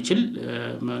ሊታይበት የሚችል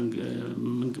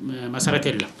መሰረት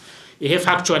የለም። ይሄ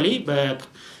ፋክቹዋሊ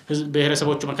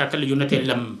በብሔረሰቦቹ መካከል ልዩነት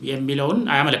የለም የሚለውን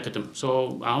አያመለክትም።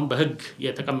 አሁን በህግ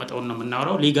የተቀመጠውን ነው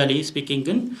የምናወራው። ሊጋሊ ስፒኪንግ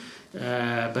ግን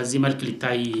በዚህ መልኩ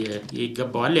ሊታይ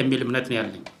ይገባዋል የሚል እምነት ነው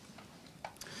ያለኝ።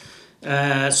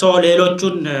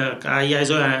 ሌሎቹን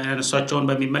አያይዘው ያነሷቸውን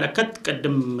በሚመለከት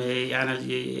ቅድም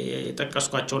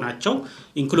የጠቀስኳቸው ናቸው።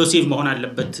 ኢንክሉሲቭ መሆን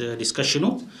አለበት ዲስከሽኑ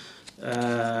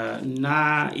እና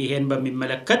ይሄን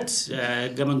በሚመለከት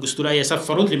ህገ መንግስቱ ላይ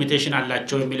የሰፈሩት ሊሚቴሽን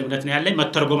አላቸው የሚል እምነት ነው ያለኝ።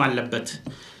 መተርጎም አለበት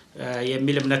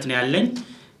የሚል እምነት ነው ያለኝ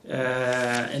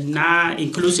እና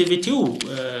ኢንክሉሲቪቲው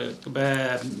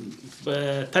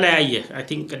በተለያየ አይ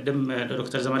ቲንክ ቅድም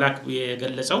ዶክተር ዘመላክ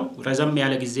የገለጸው ረዘም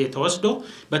ያለ ጊዜ ተወስዶ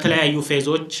በተለያዩ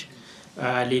ፌዞች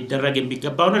ሊደረግ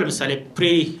የሚገባው ነው። ለምሳሌ ፕሪ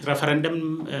ሬፈረንደም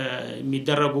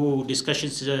የሚደረጉ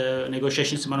ዲስከሽንስ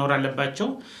ኔጎሺዬሽንስ መኖር አለባቸው።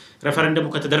 ሬፈረንደሙ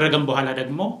ከተደረገም በኋላ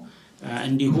ደግሞ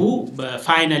እንዲሁ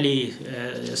በፋይናሊ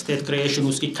ስቴት ክሪኤሽን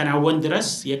ውስጥ ይከናወን ድረስ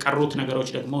የቀሩት ነገሮች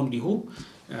ደግሞ እንዲሁ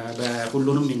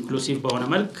በሁሉንም ኢንክሉሲቭ በሆነ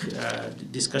መልክ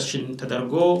ዲስከሽን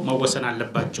ተደርጎ መወሰን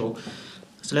አለባቸው።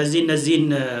 ስለዚህ እነዚህን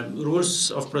ሩልስ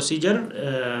ኦፍ ፕሮሲጀር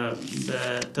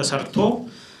ተሰርቶ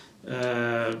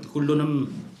ሁሉንም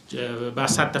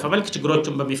ባሳተፈ መልክ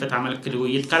ችግሮቹን በሚፈታ መልክ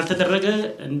ውይይት ካልተደረገ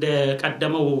እንደ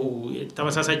ቀደመው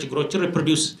ተመሳሳይ ችግሮችን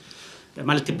ሪፕሮዲዩስ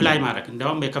መልቲፕላይ ማድረግ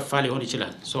እንደውም የከፋ ሊሆን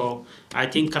ይችላል። አይ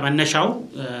ቲንክ ከመነሻው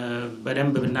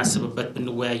በደንብ ብናስብበት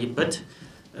ብንወያይበት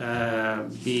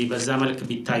በዛ መልክ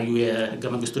ቢታዩ የህገ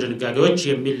መንግስቱ ድንጋጌዎች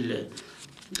የሚል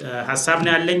ሐሳብ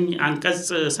ነው ያለኝ። አንቀጽ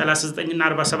 39 እና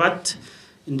 47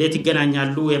 እንዴት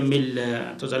ይገናኛሉ የሚል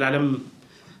አቶ ዘላለም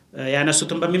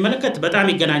ያነሱትን በሚመለከት በጣም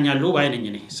ይገናኛሉ ባይነኝ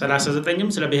ነኝ። 39ም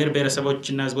ስለ ብሔር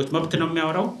ብሔረሰቦችና ህዝቦች መብት ነው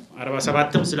የሚያወራው፣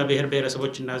 47ም ስለ ብሔር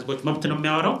ብሔረሰቦችና ህዝቦች መብት ነው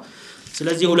የሚያወራው።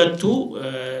 ስለዚህ ሁለቱ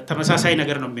ተመሳሳይ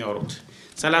ነገር ነው የሚያወሩት።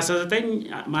 39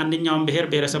 ማንኛውም ብሔር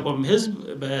ብሔረሰብም ህዝብ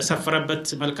በሰፈረበት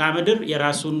መልክዓ ምድር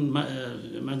የራሱን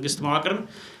መንግስት መዋቅር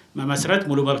መመስረት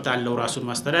ሙሉ መብት አለው፣ ራሱን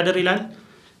ማስተዳደር ይላል።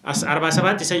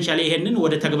 47 ኢሰንሻሊ ይሄንን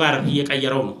ወደ ተግባር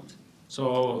እየቀየረው ነው።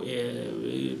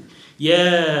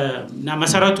 የና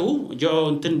መሰረቱ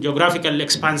ጂኦግራፊካል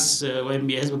ኤክስፓንስ ወይም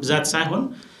የህዝብ ብዛት ሳይሆን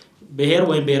ብሔር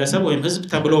ወይም ብሔረሰብ ወይም ህዝብ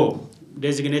ተብሎ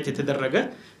ዴዚግኔት የተደረገ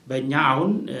በእኛ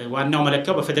አሁን ዋናው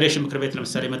መለኪያው በፌዴሬሽን ምክር ቤት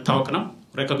ለምሳሌ መታወቅ ነው፣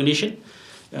 ሬኮግኒሽን።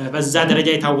 በዛ ደረጃ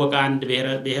የታወቀ አንድ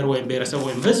ብሔር ወይም ብሔረሰብ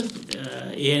ወይም ህዝብ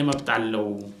ይሄ መብት አለው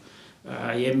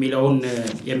የሚለውን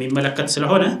የሚመለከት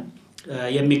ስለሆነ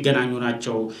የሚገናኙ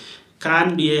ናቸው።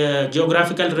 ከአንድ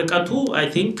የጂኦግራፊካል ርቀቱ አይ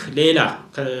ቲንክ ሌላ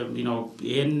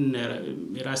ይሄን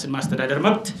የራስን ማስተዳደር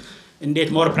መብት እንዴት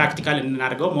ሞር ፕራክቲካል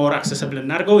እናርገው ሞር አክሰሲብል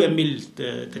እናርገው የሚል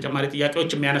ተጨማሪ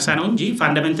ጥያቄዎች የሚያነሳ ነው እንጂ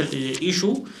ፋንዳሜንታል ኢሹ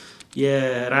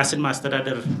የራስን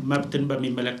ማስተዳደር መብትን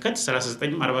በሚመለከት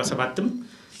 39 47ም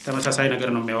ተመሳሳይ ነገር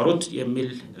ነው የሚያወሩት የሚል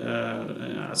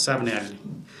ሐሳብ ነው ያለኝ።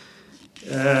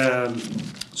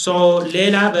 ሶ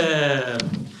ሌላ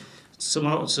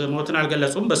በስሞትን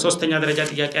አልገለጹም። በሶስተኛ ደረጃ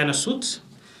ጥያቄ ያነሱት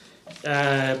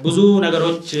ብዙ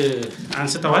ነገሮች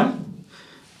አንስተዋል።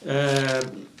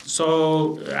 ሶ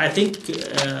አይ ቲንክ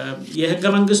የህገ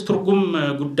መንግስት ትርጉም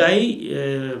ጉዳይ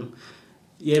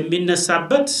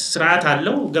የሚነሳበት ስርዓት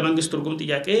አለው። ህገ መንግስት ትርጉም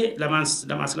ጥያቄ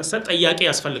ለማስነሳት ጥያቄ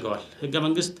ያስፈልገዋል። ህገ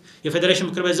መንግስት የፌዴሬሽን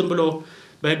ምክር ቤት ዝም ብሎ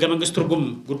በህገ መንግስት ትርጉም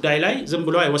ጉዳይ ላይ ዝም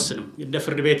ብሎ አይወስንም። እንደ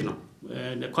ፍርድ ቤት ነው።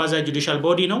 ኳዛ ጁዲሻል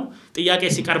ቦዲ ነው። ጥያቄ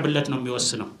ሲቀርብለት ነው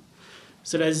የሚወስነው።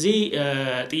 ስለዚህ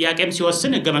ጥያቄም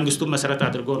ሲወስን ህገ መንግስቱን መሰረት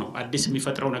አድርጎ ነው። አዲስ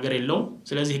የሚፈጥረው ነገር የለውም።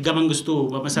 ስለዚህ ህገ መንግስቱ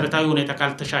በመሰረታዊ ሁኔታ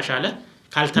ካልተሻሻለ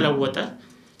ካልተለወጠ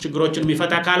ችግሮችን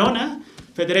የሚፈታ ካልሆነ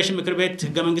ፌዴሬሽን ምክር ቤት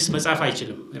ህገ መንግስት መጻፍ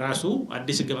አይችልም። ራሱ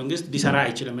አዲስ ህገ መንግስት ሊሰራ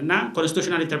አይችልም እና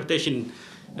ኮንስቲቱሽናል ኢንተርፕሬቴሽን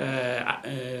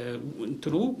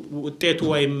እንትኑ ውጤቱ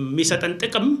ወይም የሚሰጠን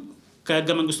ጥቅም ከህገ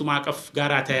መንግስቱ ማዕቀፍ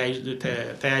ጋር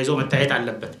ተያይዞ መታየት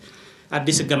አለበት።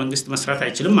 አዲስ ህገ መንግስት መስራት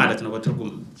አይችልም ማለት ነው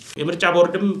በትርጉም። የምርጫ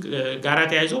ቦርድም ጋራ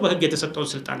ተያይዞ በህግ የተሰጠውን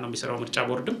ስልጣን ነው የሚሰራው ምርጫ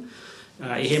ቦርድም።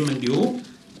 ይሄም እንዲሁ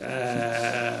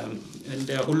እንደ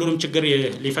ሁሉንም ችግር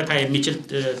ሊፈታ የሚችል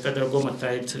ተደርጎ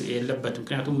መታየት የለበትም።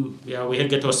 ምክንያቱም ያው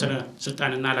የህግ የተወሰነ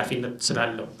ስልጣንና ኃላፊነት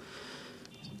ስላለው።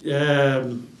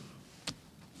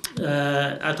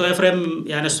 አቶ ኤፍሬም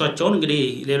ያነሷቸውን እንግዲህ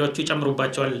ሌሎቹ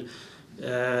ይጨምሩባቸዋል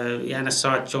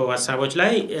ያነሳዋቸው ሐሳቦች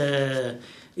ላይ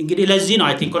እንግዲህ ለዚህ ነው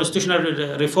አይ ቲንክ ኮንስቲቱሽናል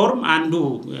ሪፎርም አንዱ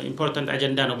ኢምፖርታንት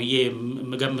አጀንዳ ነው ብዬ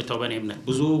የምገምተው በእኔ እምነት።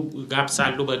 ብዙ ጋፕስ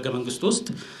አሉ በህገ መንግስቱ ውስጥ።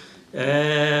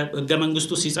 ህገ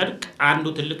መንግስቱ ሲጸድቅ አንዱ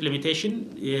ትልቅ ሊሚቴሽን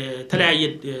የተለያየ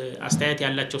አስተያየት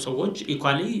ያላቸው ሰዎች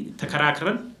ኢኳሊ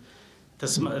ተከራክረን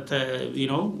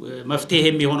መፍትሄ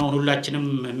የሚሆነውን ሁላችንም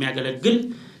የሚያገለግል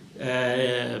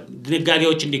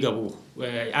ድንጋጌዎች እንዲገቡ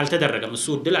አልተደረገም። እሱ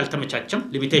እድል አልተመቻቸም።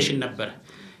 ሊሚቴሽን ነበር።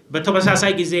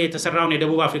 በተመሳሳይ ጊዜ የተሰራውን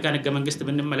የደቡብ አፍሪካን ህገ መንግስት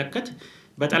ብንመለከት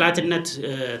በጠላትነት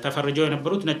ተፈርጀው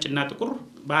የነበሩት ነጭና ጥቁር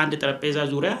በአንድ ጠረጴዛ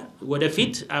ዙሪያ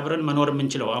ወደፊት አብረን መኖር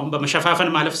የምንችለው አሁን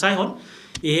በመሸፋፈን ማለፍ ሳይሆን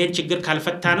ይሄን ችግር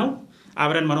ካልፈታ ነው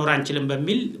አብረን መኖር አንችልም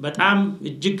በሚል በጣም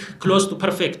እጅግ ክሎዝ ቱ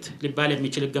ፐርፌክት ሊባል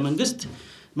የሚችል ህገ መንግስት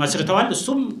መስርተዋል።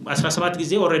 እሱም 17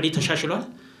 ጊዜ ኦልሬዲ ተሻሽሏል።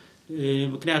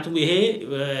 ምክንያቱም ይሄ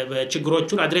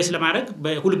በችግሮቹን አድሬስ ለማድረግ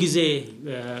በሁሉ ጊዜ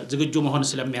ዝግጁ መሆን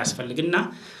ስለሚያስፈልግና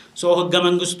ህገ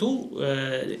መንግስቱ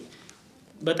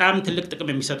በጣም ትልቅ ጥቅም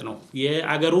የሚሰጥ ነው።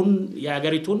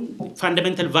 የአገሪቱን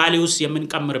ፋንዳሜንታል ቫልዩስ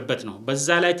የምንቀምርበት ነው።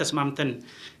 በዛ ላይ ተስማምተን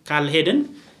ካልሄድን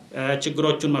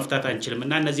ችግሮቹን መፍታት አንችልም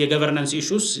እና እነዚህ የገቨርናንስ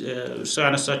ኢሹስ ሰው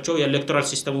ያነሳቸው የኤሌክቶራል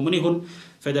ሲስተሙ ምን ይሁን፣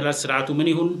 ፌደራል ስርዓቱ ምን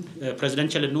ይሁን፣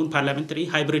 ፕሬዚደንሻል እንሁን፣ ፓርላሜንታሪ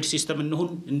ሃይብሪድ ሲስተም እንሁን፣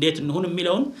 እንዴት እንሁን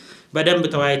የሚለውን በደንብ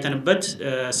ተወያይተንበት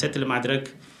ሴትል ማድረግ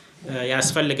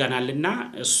ያስፈልጋናልና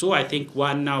እሱ አይ ቲንክ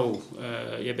ዋናው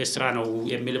የቤት ስራ ነው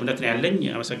የሚል እምነት ነው ያለኝ።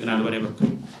 አመሰግናለሁ። በኔ በኩል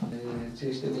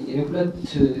የሁለት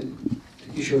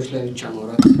ኢሹዎች ላይ ብቻ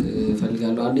ማውራት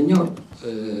ፈልጋለሁ። አንደኛው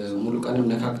ሙሉ ቀንም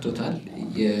ነካክቶታል።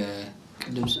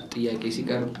 የቅድም ጥያቄ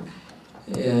ሲቀርብ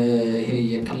ይሄ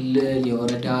የክልል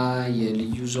የወረዳ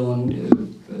የልዩ ዞን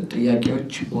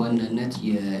ጥያቄዎች በዋናነት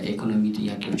የኢኮኖሚ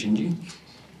ጥያቄዎች እንጂ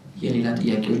የሌላ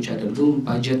ጥያቄዎች አይደሉም።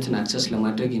 ባጀትን አክሰስ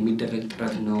ለማድረግ የሚደረግ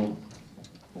ጥረት ነው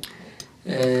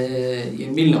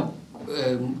የሚል ነው።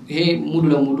 ይሄ ሙሉ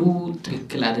ለሙሉ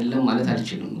ትክክል አይደለም ማለት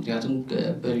አልችልም። ምክንያቱም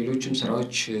በሌሎችም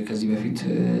ስራዎች ከዚህ በፊት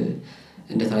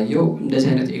እንደታየው እንደዚህ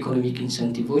አይነት ኢኮኖሚክ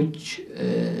ኢንሰንቲቮች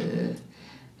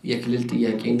የክልል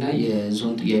ጥያቄና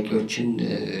የዞን ጥያቄዎችን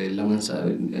ለማንሳት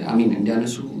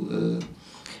እንዲያነሱ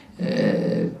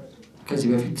ከዚህ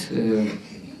በፊት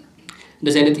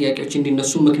እንደዚህ አይነት ጥያቄዎች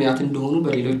እንዲነሱ ምክንያት እንደሆኑ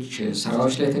በሌሎች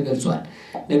ስራዎች ላይ ተገልጿል።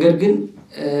 ነገር ግን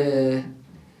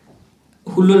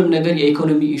ሁሉንም ነገር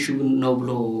የኢኮኖሚ ኢሹ ነው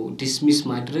ብሎ ዲስሚስ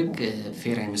ማድረግ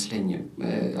ፌር አይመስለኝም።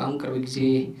 አሁን ቅርብ ጊዜ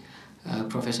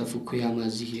ፕሮፌሰር ፉኩያማ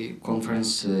እዚህ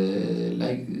ኮንፈረንስ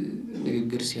ላይ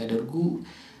ንግግር ሲያደርጉ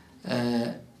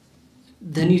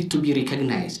the need to be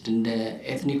recognized in the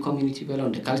ethnic community below,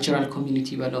 in the cultural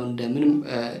community below, in the minimum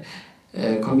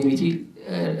community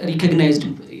recognized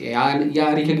ya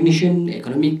recognition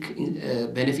economic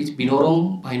benefit binorom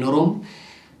binorom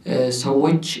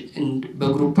ሰዎች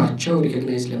በግሩፓቸው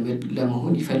ሪኮግናይዝ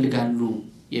ለመሆን ይፈልጋሉ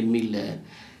የሚል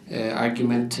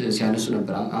አርጊመንት ሲያነሱ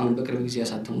ነበር። አሁን በቅርብ ጊዜ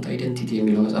ያሳተሙት አይደንቲቲ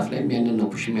የሚለው መጽሐፍ ላይ ያንን ነው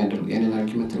ፑሽ የሚያደርጉ ያንን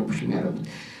አርጊመንት ነው ፑሽ የሚያደርጉት።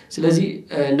 ስለዚህ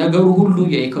ነገሩ ሁሉ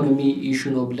የኢኮኖሚ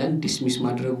ኢሹ ነው ብለን ዲስሚስ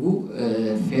ማድረጉ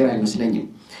ፌር አይመስለኝም።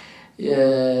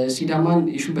 ሲዳማን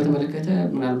ኢሹ በተመለከተ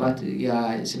ምናልባት ያ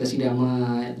ስለ ሲዳማ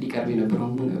ሊቀርብ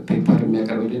የነበረው ፔፐር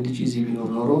የሚያቀርብልን ልጅ እዚህ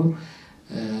ቢኖር ኖሮ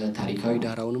ታሪካዊ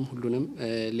ዳራውንም ሁሉንም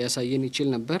ሊያሳየን ይችል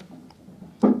ነበር።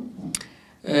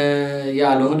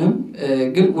 ያልሆነም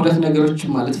ግን ሁለት ነገሮች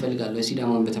ማለት ፈልጋለሁ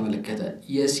የሲዳማን በተመለከተ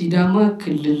የሲዳማ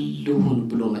ክልል ልሁን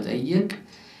ብሎ መጠየቅ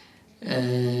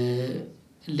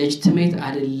ሌጂቲሜት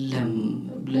አይደለም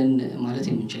ብለን ማለት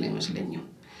የምንችል አይመስለኝም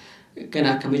ገና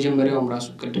ከመጀመሪያውም ራሱ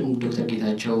ቅድም ዶክተር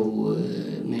ጌታቸው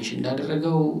ሜንሽን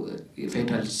እንዳደረገው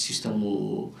ፌደራል ሲስተሙ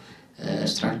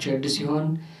ስትራክቸርድ ሲሆን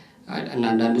እና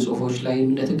አንዳንድ ጽሁፎች ላይ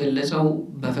እንደተገለጸው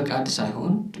በፈቃድ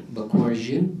ሳይሆን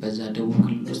በኮርዥን በዛ ደቡብ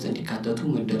ክልል ውስጥ እንዲካተቱ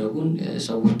መደረጉን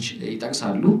ሰዎች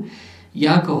ይጠቅሳሉ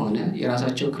ያ ከሆነ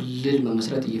የራሳቸው ክልል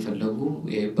መመስረት እየፈለጉ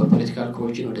በፖለቲካል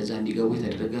ኮርዥን ወደዛ እንዲገቡ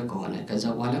የተደረገ ከሆነ ከዛ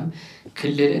በኋላም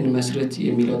ክልል እንመስረት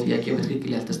የሚለው ጥያቄ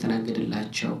በትክክል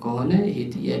ያልተስተናገደላቸው ከሆነ ይሄ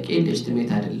ጥያቄ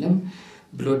ሌጂቲሜት አይደለም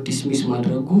ብሎ ዲስሚስ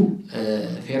ማድረጉ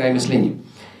ፌር አይመስለኝም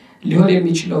ሊሆን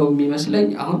የሚችለው የሚመስለኝ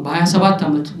አሁን በ27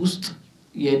 ዓመት ውስጥ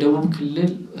የደቡብ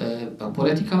ክልል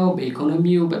በፖለቲካው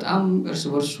በኢኮኖሚው በጣም እርስ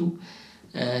በርሱ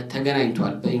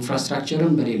ተገናኝቷል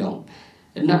በኢንፍራስትራክቸርም በሌላው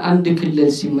እና አንድ ክልል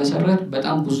ሲመሰረት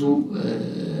በጣም ብዙ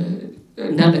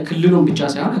እንዳለ ክልሉን ብቻ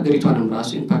ሳይሆን ሀገሪቷንም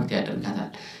ራሱ ኢምፓክት ያደርጋታል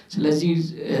ስለዚህ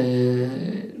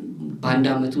በአንድ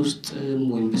ዓመት ውስጥ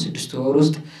ወይም በ6 ወር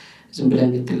ውስጥ ዝም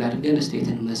ብለን ግትል አድርገን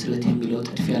ስቴትን መስረት የሚለው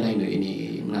ጥድፊያ ላይ ነው እኔ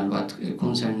ምናልባት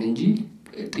ኮንሰርን እንጂ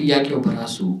ጥያቄው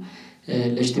በራሱ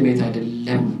ሌጂቲሜት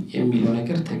አይደለም የሚለው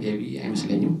ነገር ተገቢ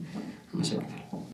አይመስለኝም አመሰግናለሁ